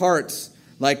harden their hearts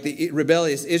like the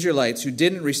rebellious Israelites who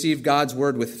didn't receive God's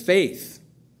Word with faith.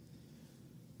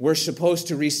 We're supposed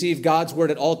to receive God's Word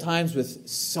at all times with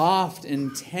soft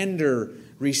and tender,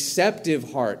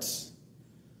 receptive hearts,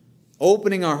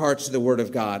 opening our hearts to the Word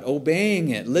of God, obeying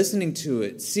it, listening to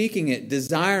it, seeking it,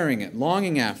 desiring it,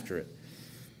 longing after it.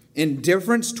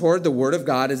 Indifference toward the Word of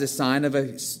God is a sign of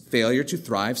a failure to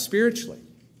thrive spiritually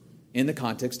in the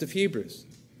context of Hebrews.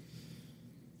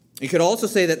 You could also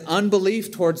say that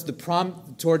unbelief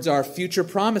towards our future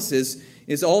promises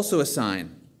is also a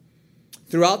sign.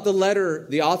 Throughout the letter,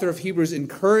 the author of Hebrews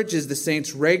encourages the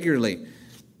saints regularly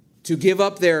to give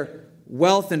up their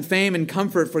wealth and fame and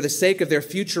comfort for the sake of their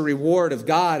future reward of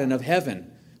God and of heaven,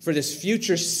 for this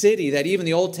future city that even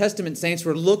the Old Testament saints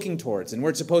were looking towards. And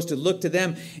we're supposed to look to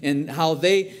them and how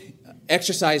they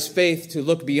exercise faith to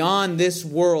look beyond this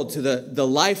world to the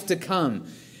life to come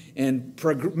and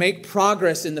make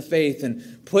progress in the faith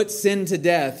and put sin to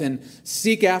death and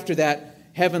seek after that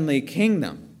heavenly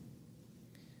kingdom.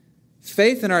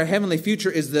 Faith in our heavenly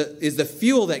future is the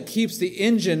fuel that keeps the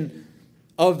engine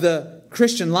of the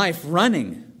Christian life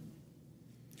running.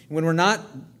 When we're not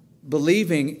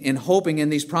believing and hoping in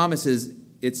these promises,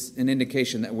 it's an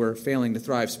indication that we're failing to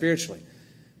thrive spiritually.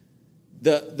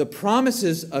 The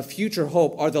promises of future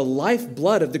hope are the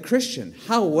lifeblood of the Christian.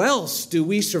 How else do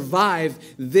we survive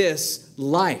this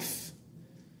life?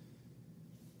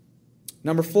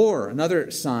 Number 4,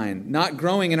 another sign, not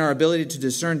growing in our ability to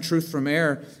discern truth from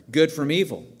error, good from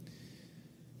evil.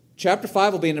 Chapter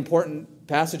 5 will be an important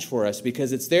passage for us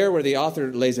because it's there where the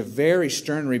author lays a very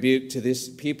stern rebuke to this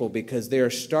people because they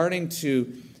are starting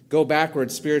to go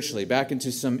backwards spiritually, back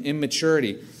into some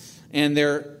immaturity. And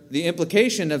the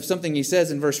implication of something he says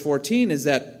in verse 14 is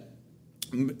that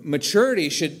maturity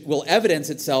will evidence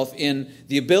itself in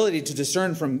the ability to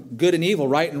discern from good and evil,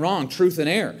 right and wrong, truth and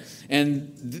error.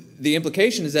 And the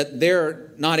implication is that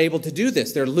they're not able to do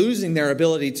this. They're losing their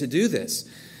ability to do this.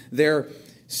 Their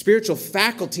spiritual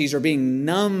faculties are being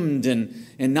numbed and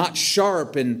not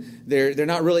sharp, and they're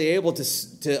not really able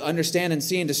to understand and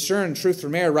see and discern truth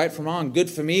from error, right from wrong, good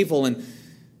from evil, and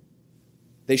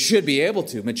they should be able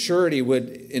to. Maturity would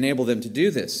enable them to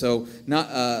do this. So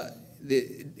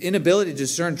the inability to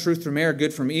discern truth from error,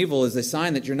 good from evil, is a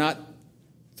sign that you're not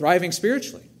thriving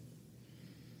spiritually.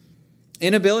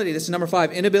 Inability, this is number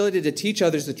 5, inability to teach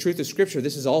others the truth of Scripture.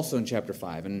 This is also in chapter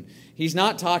 5. And he's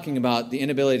not talking about the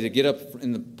inability to get up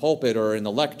in the pulpit or in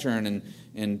the lectern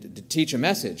and to teach a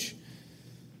message.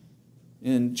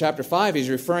 In chapter 5, he's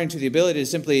referring to the ability to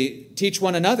simply teach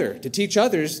one another, to teach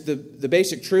others the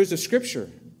basic truths of Scripture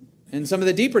and some of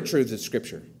the deeper truths of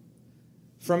Scripture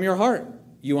from your heart.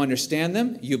 You understand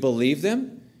them, you believe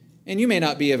them, and you may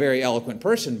not be a very eloquent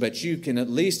person, but you can at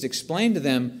least explain to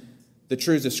them the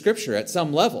truths of Scripture at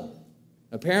some level.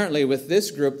 Apparently, with this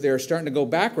group, they're starting to go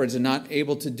backwards and not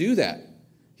able to do that.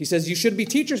 He says, you should be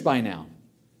teachers by now.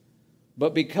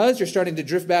 But because you're starting to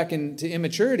drift back into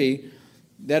immaturity,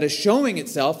 that is showing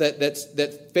itself,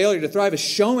 that failure to thrive is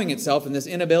showing itself in this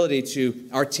inability to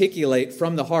articulate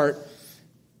from the heart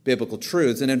biblical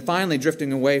truths. And then finally,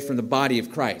 drifting away from the body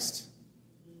of Christ.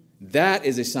 That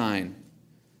is a sign,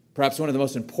 perhaps one of the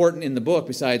most important in the book,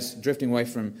 besides drifting away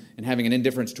from and having an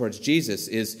indifference towards Jesus,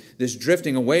 is this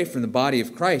drifting away from the body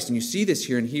of Christ. And you see this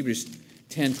here in Hebrews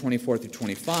 10, 24 through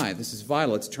 25. This is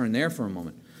vital. Let's turn there for a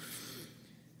moment.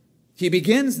 He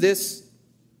begins this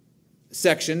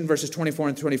section, verses 24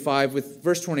 and 25, with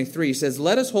verse 23. He says,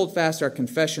 "Let us hold fast our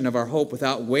confession of our hope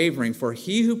without wavering, for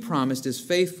he who promised is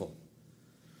faithful.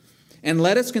 And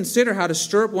let us consider how to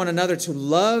stir up one another to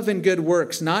love and good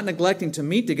works, not neglecting to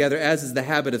meet together as is the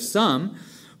habit of some,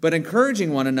 but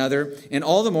encouraging one another, and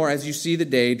all the more as you see the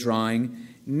day drawing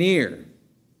near."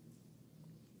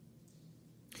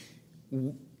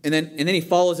 And then he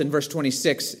follows in verse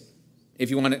 26, if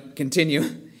you want to continue.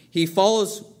 He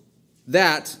follows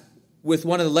that with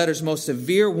one of the letter's most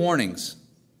severe warnings.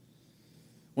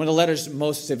 One of the letter's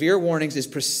most severe warnings is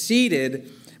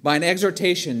preceded by an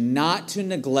exhortation not to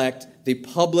neglect the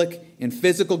public and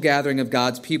physical gathering of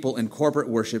God's people in corporate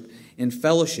worship and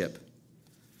fellowship.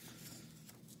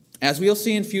 As we'll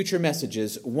see in future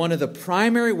messages, one of the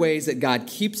primary ways that God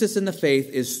keeps us in the faith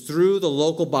is through the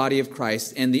local body of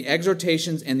Christ and the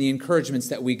exhortations and the encouragements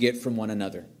that we get from one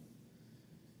another.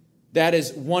 That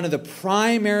is one of the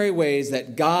primary ways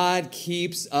that God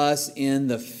keeps us in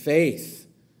the faith.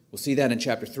 We'll see that in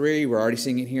chapter 3. We're already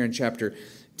seeing it here in chapter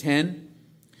 10.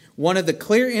 One of the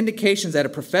clear indications that a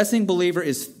professing believer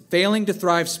is failing to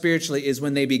thrive spiritually is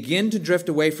when they begin to drift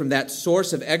away from that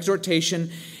source of exhortation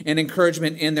and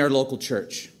encouragement in their local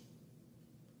church.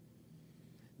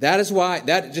 That is why,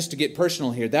 just to get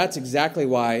personal here, that's exactly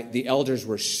why the elders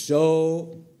were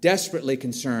so desperately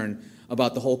concerned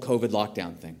about the whole COVID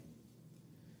lockdown thing.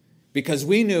 Because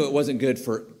we knew it wasn't good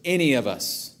for any of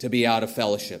us to be out of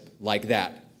fellowship like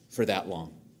that for that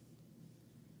long.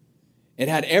 It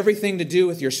had everything to do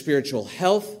with your spiritual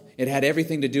health. It had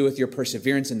everything to do with your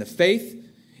perseverance in the faith.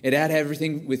 It had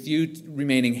everything with you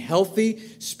remaining healthy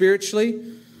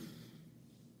spiritually.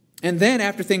 And then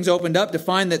after things opened up, to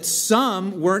find that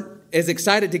some weren't as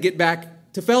excited to get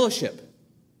back to fellowship.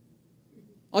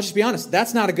 I'll just be honest,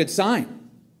 that's not a good sign.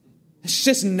 It's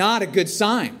just not a good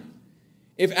sign.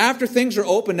 If after things are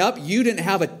opened up, you didn't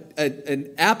have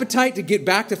an appetite to get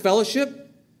back to fellowship,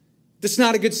 that's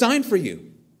not a good sign for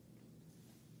you.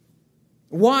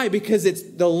 Why? Because it's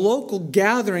the local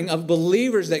gathering of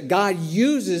believers that God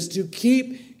uses to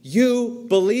keep you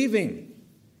believing.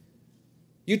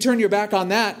 You turn your back on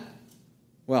that,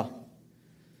 well,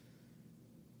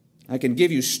 I can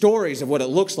give you stories of what it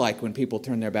looks like when people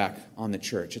turn their back on the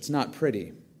church. It's not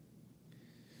pretty.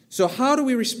 So how do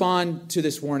we respond to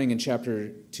this warning in chapter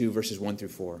 2, verses 1 through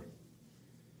 4?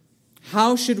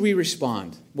 How should we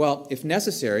respond? Well, if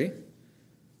necessary,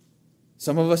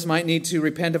 some of us might need to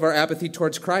repent of our apathy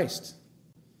towards Christ,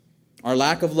 our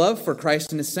lack of love for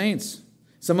Christ and His saints.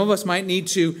 Some of us might need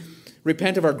to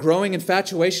repent of our growing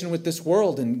infatuation with this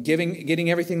world and getting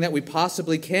everything that we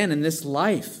possibly can in this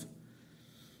life.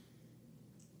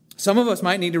 Some of us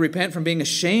might need to repent from being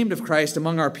ashamed of Christ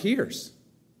among our peers.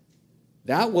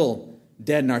 That will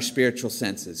deaden our spiritual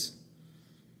senses.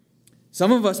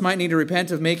 Some of us might need to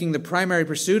repent of making the primary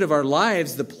pursuit of our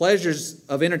lives the pleasures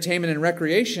of entertainment and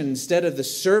recreation instead of the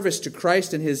service to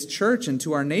Christ and His church and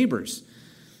to our neighbors.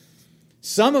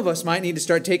 Some of us might need to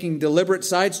start taking deliberate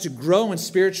sides to grow in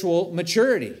spiritual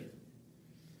maturity.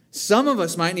 Some of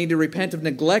us might need to repent of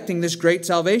neglecting this great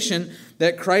salvation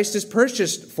that Christ has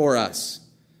purchased for us.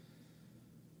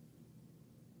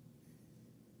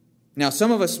 Now,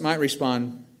 some of us might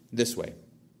respond this way.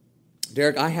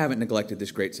 Derek, I haven't neglected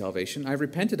this great salvation. I've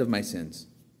repented of my sins.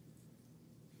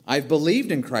 I've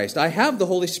believed in Christ. I have the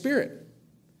Holy Spirit.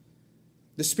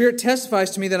 The Spirit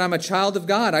testifies to me that I'm a child of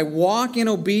God. I walk in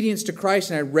obedience to Christ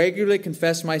and I regularly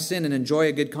confess my sin and enjoy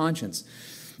a good conscience.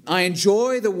 I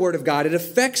enjoy the Word of God. It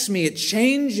affects me. It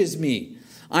changes me.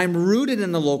 I'm rooted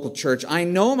in the local church. I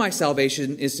know my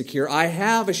salvation is secure. I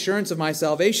have assurance of my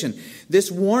salvation. This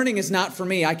warning is not for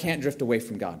me. I can't drift away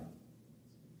from God.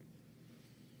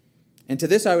 And to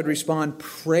this I would respond,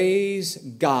 praise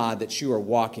God that you are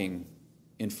walking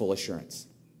in full assurance.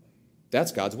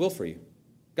 That's God's will for you.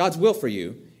 God's will for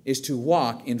you is to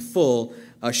walk in full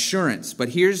assurance. But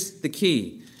here's the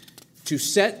key. To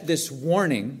set this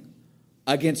warning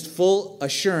against full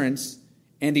assurance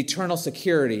and eternal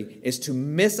security is to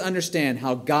misunderstand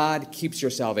how God keeps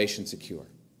your salvation secure.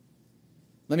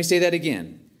 Let me say that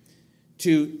again.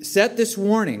 To set this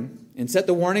warning and set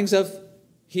the warnings of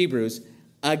Hebrews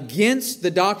against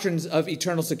the doctrines of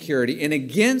eternal security and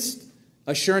against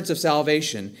assurance of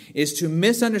salvation is to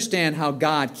misunderstand how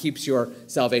God keeps your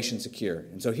salvation secure.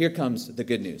 And so here comes the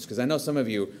good news, because I know some of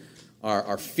you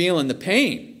are feeling the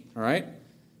pain, all right?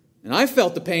 And I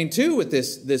felt the pain too with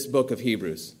this book of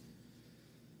Hebrews.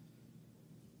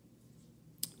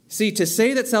 See, to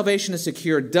say that salvation is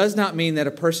secure does not mean that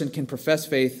a person can profess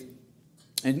faith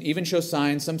and even show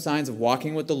some signs of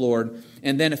walking with the Lord,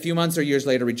 and then a few months or years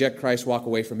later reject Christ, walk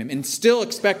away from him, and still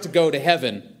expect to go to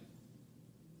heaven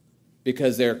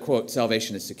because their, quote,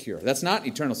 salvation is secure. That's not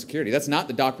eternal security. That's not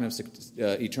the doctrine of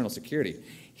eternal security.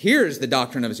 Here's the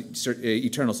doctrine of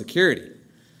eternal security.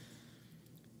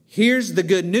 Here's the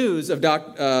good news of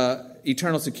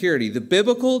eternal security. The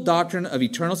biblical doctrine of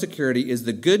eternal security is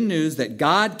the good news that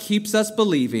God keeps us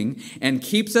believing and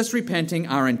keeps us repenting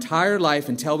our entire life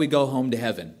until we go home to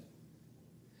heaven.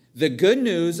 The good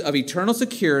news of eternal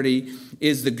security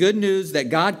is the good news that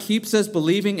God keeps us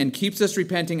believing and keeps us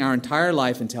repenting our entire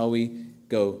life until we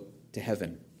go to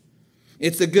heaven.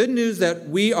 It's the good news that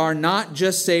we are not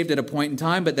just saved at a point in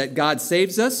time, but that God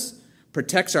saves us,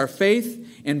 protects our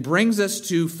faith, and brings us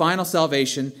to final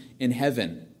salvation in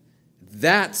heaven.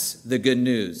 That's the good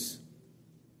news.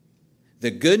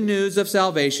 The good news of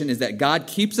salvation is that God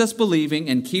keeps us believing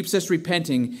and keeps us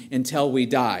repenting until we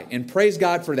die. And praise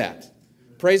God for that.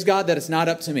 Praise God that it's not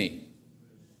up to me.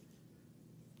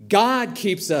 God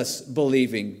keeps us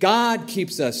believing. God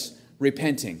keeps us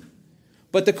repenting.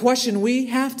 But the question we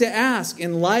have to ask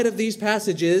in light of these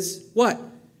passages, what?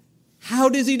 How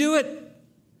does he do it?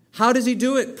 How does he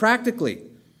do it practically?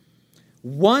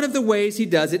 One of the ways he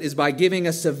does it is by giving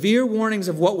us severe warnings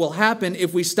of what will happen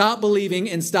if we stop believing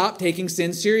and stop taking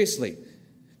sin seriously.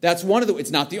 That's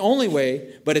it's not the only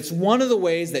way, but it's one of the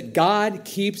ways that God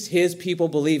keeps his people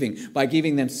believing, by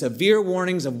giving them severe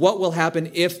warnings of what will happen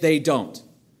if they don't.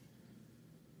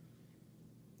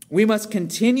 We must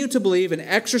continue to believe and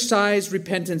exercise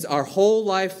repentance our whole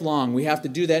life long. We have to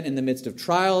do that in the midst of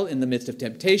trial, in the midst of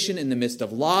temptation, in the midst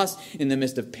of loss, in the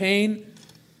midst of pain,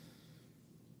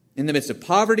 in the midst of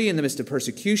poverty, in the midst of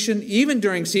persecution, even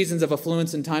during seasons of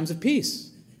affluence and times of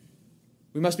peace.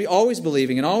 We must be always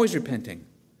believing and always repenting.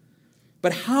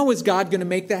 But how is God going to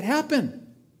make that happen?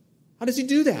 How does he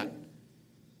do that?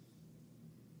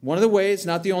 One of the ways,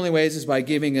 not the only ways, is by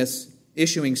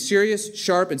issuing serious,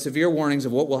 sharp, and severe warnings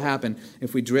of what will happen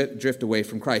if we drift away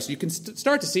from Christ. You can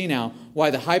start to see now why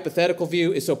the hypothetical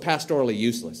view is so pastorally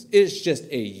useless. It is just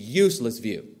a useless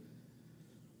view.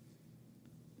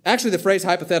 Actually, the phrase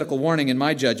hypothetical warning, in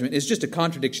my judgment, is just a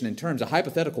contradiction in terms. A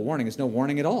hypothetical warning is no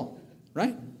warning at all,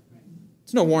 right?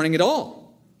 It's no warning at all.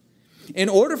 In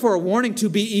order for a warning to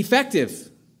be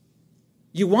effective,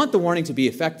 you want the warning to be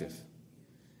effective.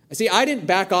 See, I didn't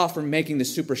back off from making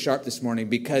this super sharp this morning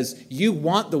because you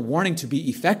want the warning to be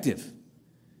effective.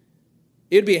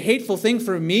 It would be a hateful thing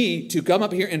for me to come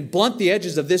up here and blunt the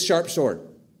edges of this sharp sword.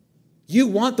 You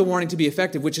want the warning to be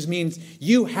effective, which means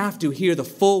you have to hear the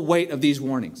full weight of these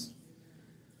warnings.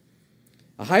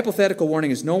 A hypothetical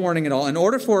warning is no warning at all. In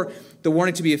order for the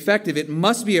warning to be effective, it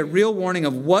must be a real warning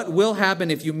of what will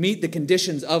happen if you meet the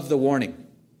conditions of the warning.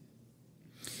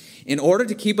 In order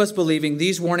to keep us believing,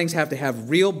 these warnings have to have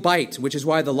real bite, which is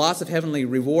why the loss of heavenly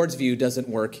rewards view doesn't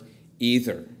work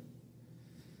either.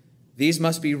 These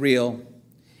must be real,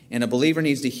 and a believer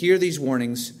needs to hear these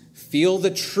warnings, feel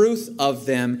the truth of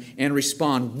them, and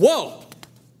respond, "Whoa!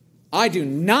 I do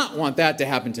not want that to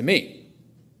happen to me.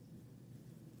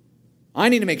 I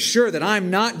need to make sure that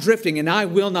I'm not drifting and I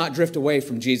will not drift away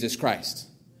from Jesus Christ."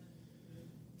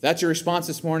 If that's your response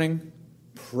this morning,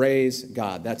 praise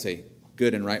God. That's a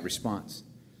good and right response.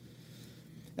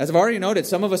 As I've already noted,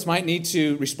 some of us might need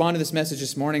to respond to this message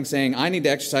this morning saying, I need to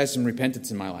exercise some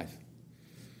repentance in my life.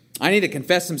 I need to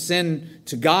confess some sin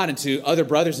to God and to other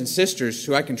brothers and sisters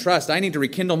who I can trust. I need to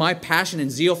rekindle my passion and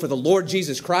zeal for the Lord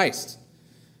Jesus Christ.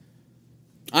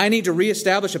 I need to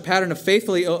reestablish a pattern of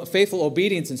faithful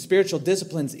obedience and spiritual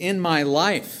disciplines in my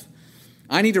life.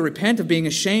 I need to repent of being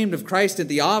ashamed of Christ at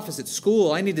the office, at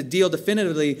school. I need to deal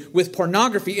definitively with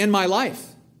pornography in my life.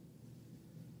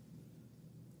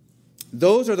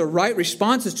 Those are the right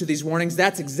responses to these warnings.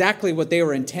 That's exactly what they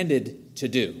were intended to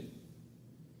do.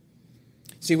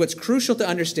 See, what's crucial to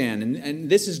understand, and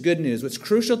this is good news, what's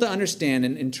crucial to understand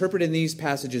and interpret in these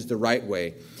passages the right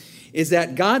way is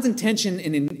that God's intention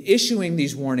in issuing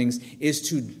these warnings is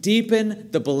to deepen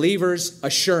the believer's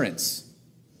assurance.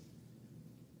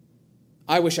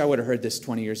 I wish I would have heard this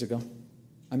 20 years ago.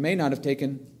 I may not have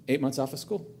taken 8 months off of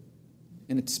school.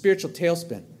 In a spiritual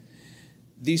tailspin.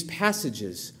 These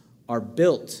passages are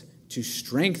built to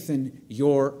strengthen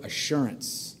your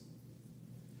assurance.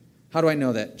 How do I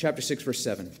know that? Chapter 6, verse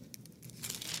 7.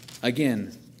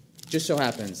 Again, just so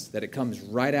happens that it comes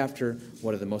right after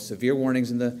one of the most severe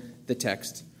warnings in the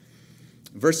text.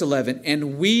 Verse 11,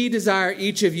 and we desire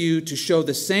each of you to show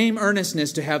the same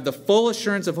earnestness to have the full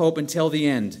assurance of hope until the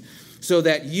end, so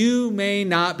that you may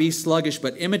not be sluggish,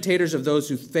 but imitators of those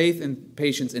who faith and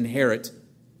patience inherit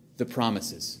the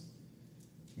promises.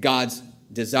 God's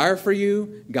desire for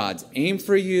you, God's aim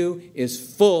for you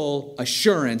is full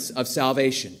assurance of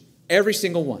salvation. Every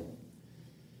single one.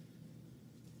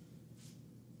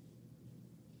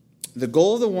 The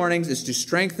goal of the warnings is to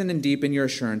strengthen and deepen your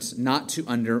assurance, not to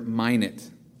undermine it.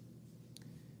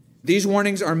 These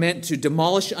warnings are meant to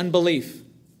demolish unbelief,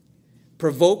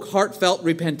 provoke heartfelt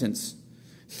repentance,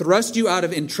 thrust you out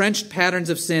of entrenched patterns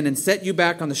of sin, and set you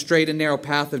back on the straight and narrow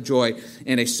path of joy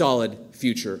and a solid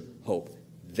future hope.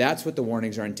 That's what the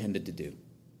warnings are intended to do.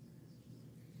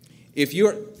 If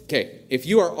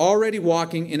you are already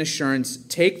walking in assurance,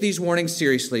 take these warnings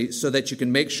seriously so that you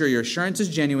can make sure your assurance is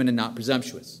genuine and not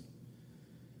presumptuous.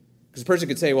 Because a person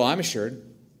could say, well, I'm assured,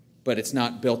 but it's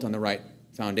not built on the right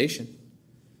foundation.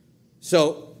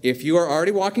 So if you are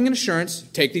already walking in assurance,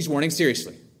 take these warnings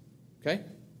seriously. Okay?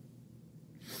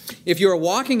 If you are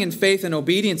walking in faith and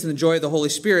obedience in the joy of the Holy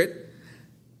Spirit,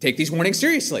 take these warnings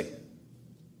seriously.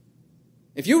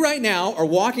 If you right now are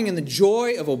walking in the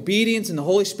joy of obedience in the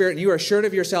Holy Spirit and you are assured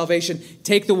of your salvation,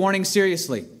 take the warning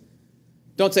seriously.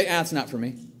 Don't say, it's not for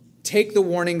me. Take the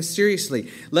warning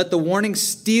seriously. Let the warning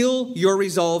steel your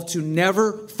resolve to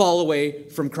never fall away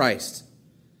from Christ.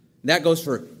 That goes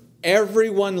for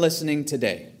everyone listening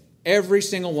today. Every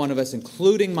single one of us,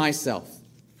 including myself.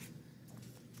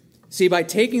 See, by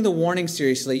taking the warning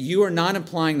seriously, you are not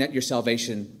implying that your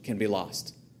salvation can be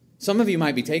lost. Some of you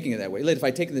might be taking it that way. If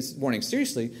I take this warning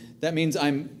seriously, that means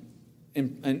I'm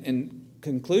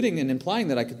concluding and implying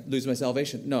that I could lose my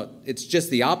salvation. No, it's just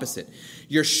the opposite.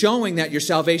 You're showing that your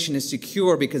salvation is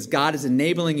secure because God is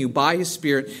enabling you by His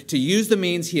Spirit to use the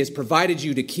means He has provided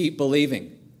you to keep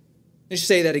believing. Let's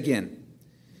say that again.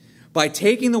 By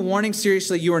taking the warning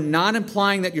seriously, you are not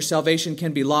implying that your salvation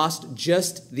can be lost,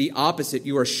 just the opposite.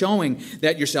 You are showing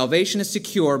that your salvation is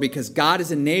secure because God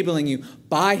is enabling you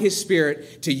by His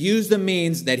Spirit to use the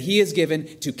means that He has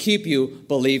given to keep you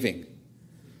believing.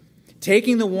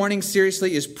 Taking the warning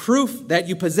seriously is proof that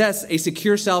you possess a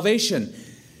secure salvation.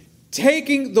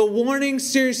 Taking the warning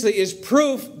seriously is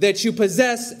proof that you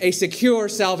possess a secure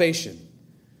salvation.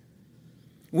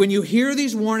 When you hear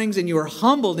these warnings and you are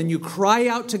humbled and you cry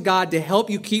out to God to help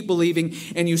you keep believing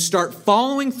and you start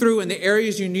following through in the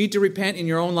areas you need to repent in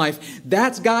your own life,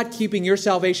 that's God keeping your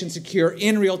salvation secure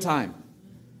in real time.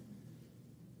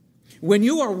 When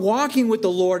you are walking with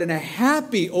the Lord in a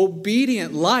happy,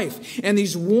 obedient life, and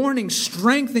these warnings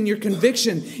strengthen your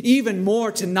conviction even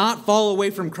more to not fall away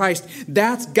from Christ,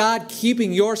 that's God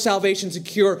keeping your salvation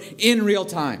secure in real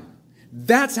time.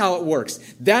 That's how it works.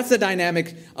 That's the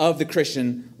dynamic of the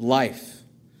Christian life.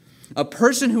 A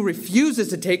person who refuses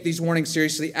to take these warnings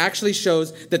seriously actually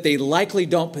shows that they likely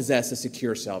don't possess a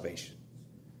secure salvation.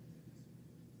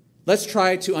 Let's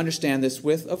try to understand this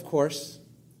with, of course,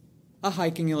 a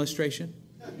hiking illustration.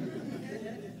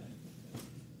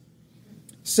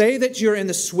 Say that you're in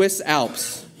the Swiss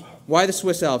Alps. Why the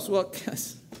Swiss Alps? Well,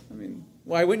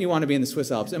 why wouldn't you want to be in the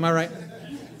Swiss Alps? Am I right?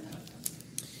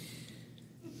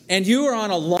 And you are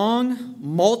on a long,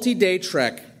 multi-day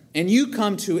trek, and you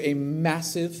come to a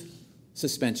massive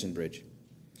suspension bridge.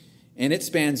 And it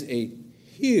spans a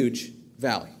huge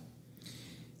valley.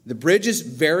 The bridge is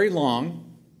very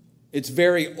long, it's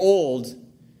very old,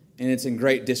 and it's in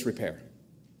great disrepair.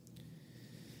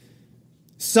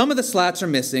 Some of the slats are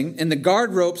missing, and the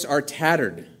guard ropes are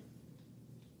tattered.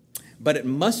 But it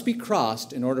must be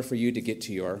crossed in order for you to get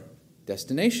to your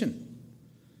destination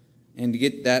and to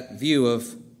get that view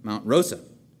of Mount Rosa.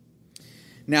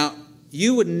 Now,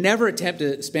 you would never attempt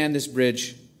to span this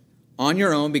bridge on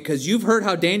your own because you've heard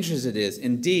how dangerous it is.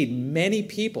 Indeed, many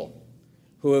people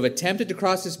who have attempted to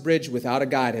cross this bridge without a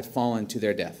guide have fallen to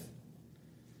their death.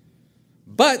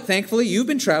 But thankfully, you've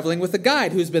been traveling with a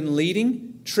guide who's been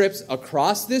leading trips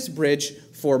across this bridge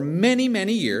for many,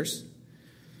 many years,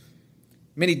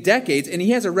 many decades, and he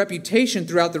has a reputation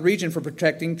throughout the region for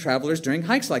protecting travelers during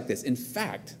hikes like this. In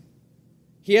fact,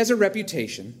 he has a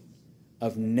reputation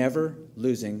of never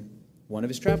losing one of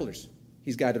his travelers.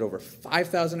 He's guided over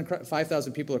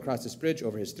 5,000 people across this bridge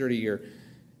over his 30-year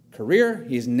career.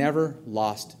 He's never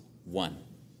lost one.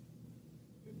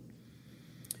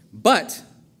 But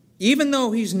even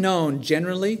though he's known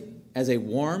generally as a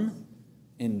warm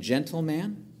and gentle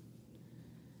man,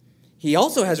 he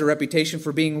also has a reputation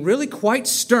for being really quite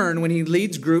stern when he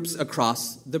leads groups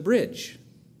across the bridge.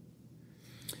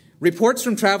 Reports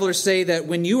from travelers say that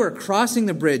when you are crossing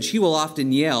the bridge, he will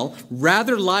often yell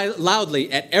rather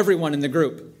loudly at everyone in the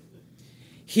group.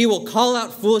 He will call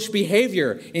out foolish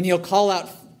behavior, and he'll call out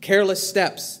careless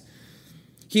steps.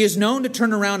 He is known to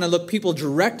turn around and look people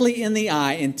directly in the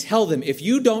eye and tell them, if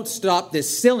you don't stop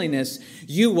this silliness,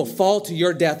 you will fall to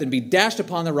your death and be dashed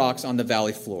upon the rocks on the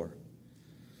valley floor.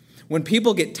 When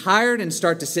people get tired and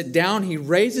start to sit down, he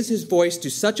raises his voice to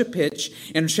such a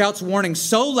pitch and shouts warnings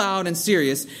so loud and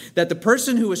serious that the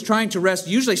person who is trying to rest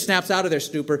usually snaps out of their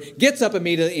stupor, gets up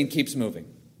immediately, and keeps moving.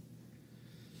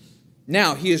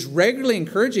 Now, he is regularly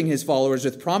encouraging his followers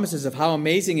with promises of how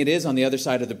amazing it is on the other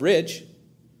side of the bridge.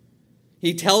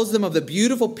 He tells them of the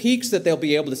beautiful peaks that they'll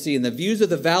be able to see and the views of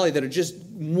the valley that are just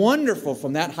wonderful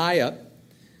from that high up.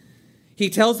 He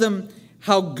tells them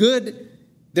how good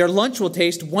their lunch will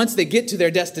taste once they get to their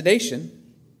destination.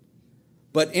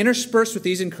 But interspersed with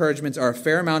these encouragements are a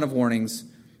fair amount of warnings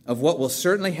of what will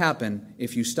certainly happen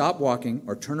if you stop walking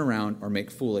or turn around or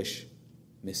make foolish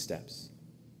missteps.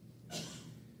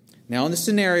 Now, in the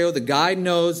scenario, the guide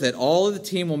knows that all of the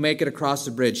team will make it across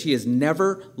the bridge. He has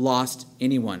never lost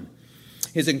anyone.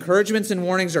 His encouragements and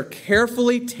warnings are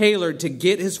carefully tailored to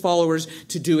get his followers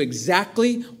to do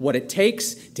exactly what it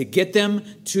takes to get them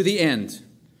to the end.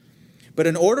 But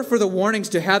in order for the warnings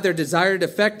to have their desired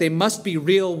effect, they must be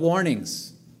real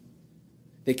warnings.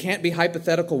 They can't be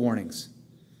hypothetical warnings.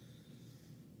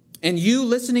 And you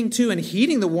listening to and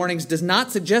heeding the warnings does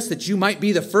not suggest that you might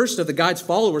be the first of the guide's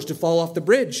followers to fall off the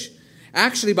bridge.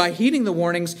 Actually, by heeding the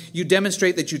warnings, you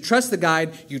demonstrate that you trust the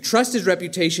guide, you trust his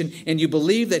reputation, and you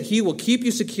believe that he will keep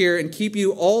you secure and keep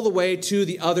you all the way to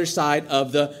the other side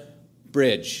of the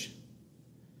bridge.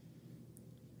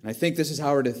 And I think this is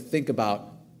how we're to think about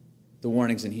the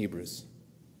warnings in Hebrews.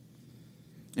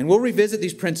 And we'll revisit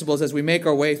these principles as we make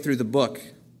our way through the book.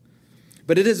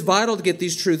 But it is vital to get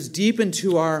these truths deep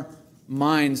into our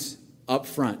minds up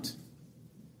front.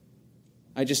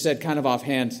 I just said kind of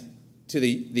offhand to the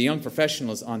young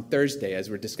professionals on Thursday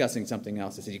as we're discussing something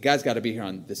else. I said, you guys got to be here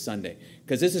on this Sunday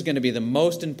because this is going to be the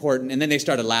most important. And then they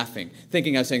started laughing,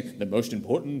 thinking I was saying, the most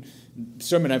important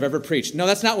sermon I've ever preached. No,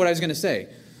 that's not what I was going to say.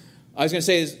 I was going to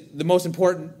say is the most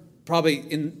important probably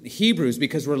in Hebrews,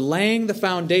 because we're laying the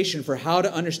foundation for how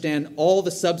to understand all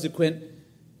the subsequent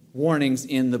warnings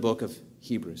in the book of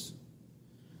Hebrews.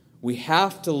 We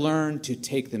have to learn to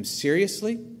take them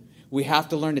seriously. We have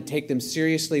to learn to take them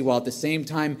seriously while at the same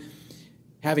time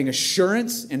having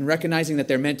assurance and recognizing that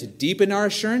they're meant to deepen our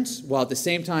assurance, while at the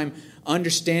same time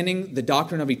understanding the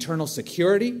doctrine of eternal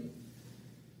security.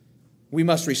 We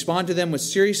must respond to them with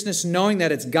seriousness, knowing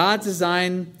that it's God's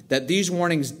design that these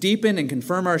warnings deepen and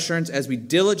confirm our assurance as we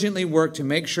diligently work to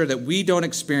make sure that we don't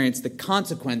experience the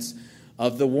consequence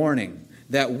of the warning,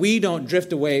 that we don't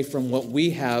drift away from what we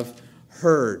have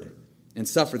heard and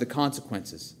suffer the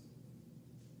consequences.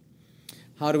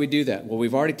 How do we do that? Well,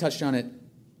 we've already touched on it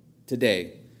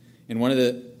today. And one of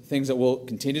the things that we'll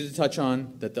continue to touch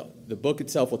on, that the book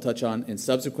itself will touch on in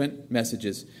subsequent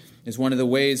messages, is one of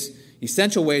the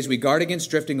essential ways we guard against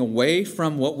drifting away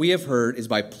from what we have heard is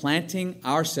by planting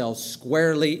ourselves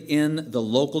squarely in the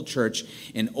local church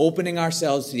and opening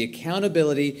ourselves to the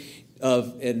accountability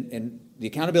of the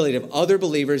accountability of other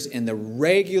believers and the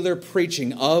regular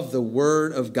preaching of the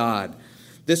Word of God.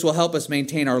 This will help us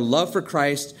maintain our love for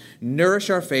Christ, nourish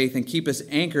our faith, and keep us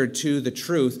anchored to the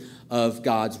truth of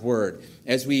God's Word.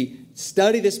 As we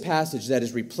study this passage that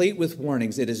is replete with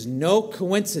warnings, it is no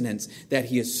coincidence that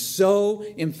he is so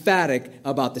emphatic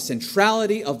about the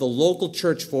centrality of the local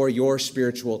church for your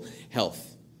spiritual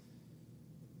health.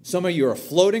 Some of you are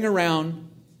floating around.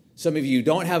 Some of you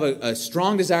don't have a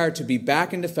strong desire to be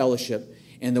back into fellowship.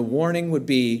 And the warning would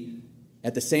be,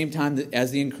 at the same time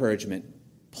as the encouragement,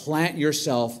 plant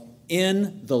yourself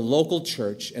in the local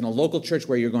church, in a local church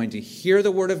where you're going to hear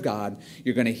the Word of God,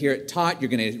 you're going to hear it taught, you're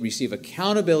going to receive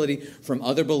accountability from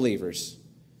other believers.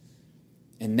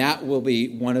 And that will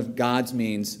be one of God's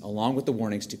means, along with the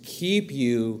warnings, to keep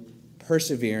you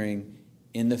persevering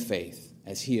in the faith,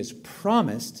 as He has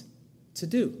promised to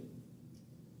do.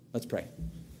 Let's pray.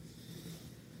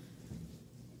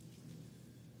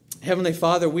 Heavenly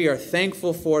Father, we are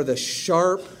thankful for the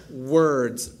sharp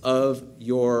words of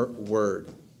your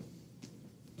Word.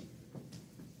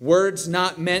 Words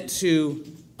not meant to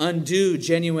undo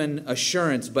genuine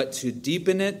assurance, but to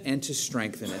deepen it and to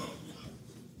strengthen it.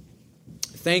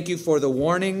 Thank you for the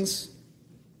warnings.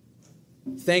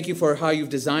 Thank you for how you've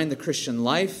designed the Christian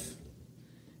life.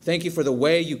 Thank you for the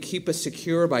way you keep us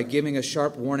secure by giving us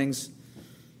sharp warnings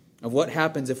of what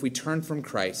happens if we turn from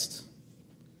Christ.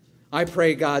 I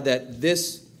pray, God, that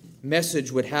this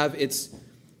message would have its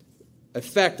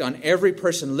effect on every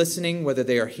person listening, whether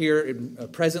they are here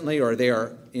presently or they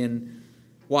are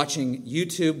watching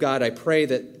YouTube. God, I pray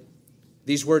that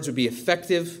these words would be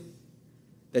effective,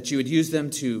 that you would use them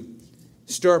to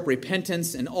stir up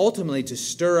repentance and ultimately to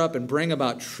stir up and bring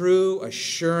about true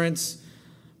assurance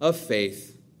of faith.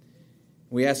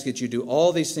 We ask that you do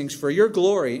all these things for your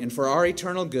glory and for our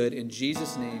eternal good. In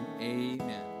Jesus' name,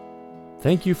 amen.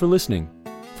 Thank you for listening.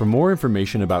 For more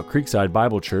information about Creekside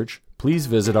Bible Church, please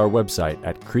visit our website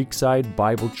at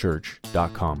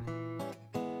creeksidebiblechurch.com.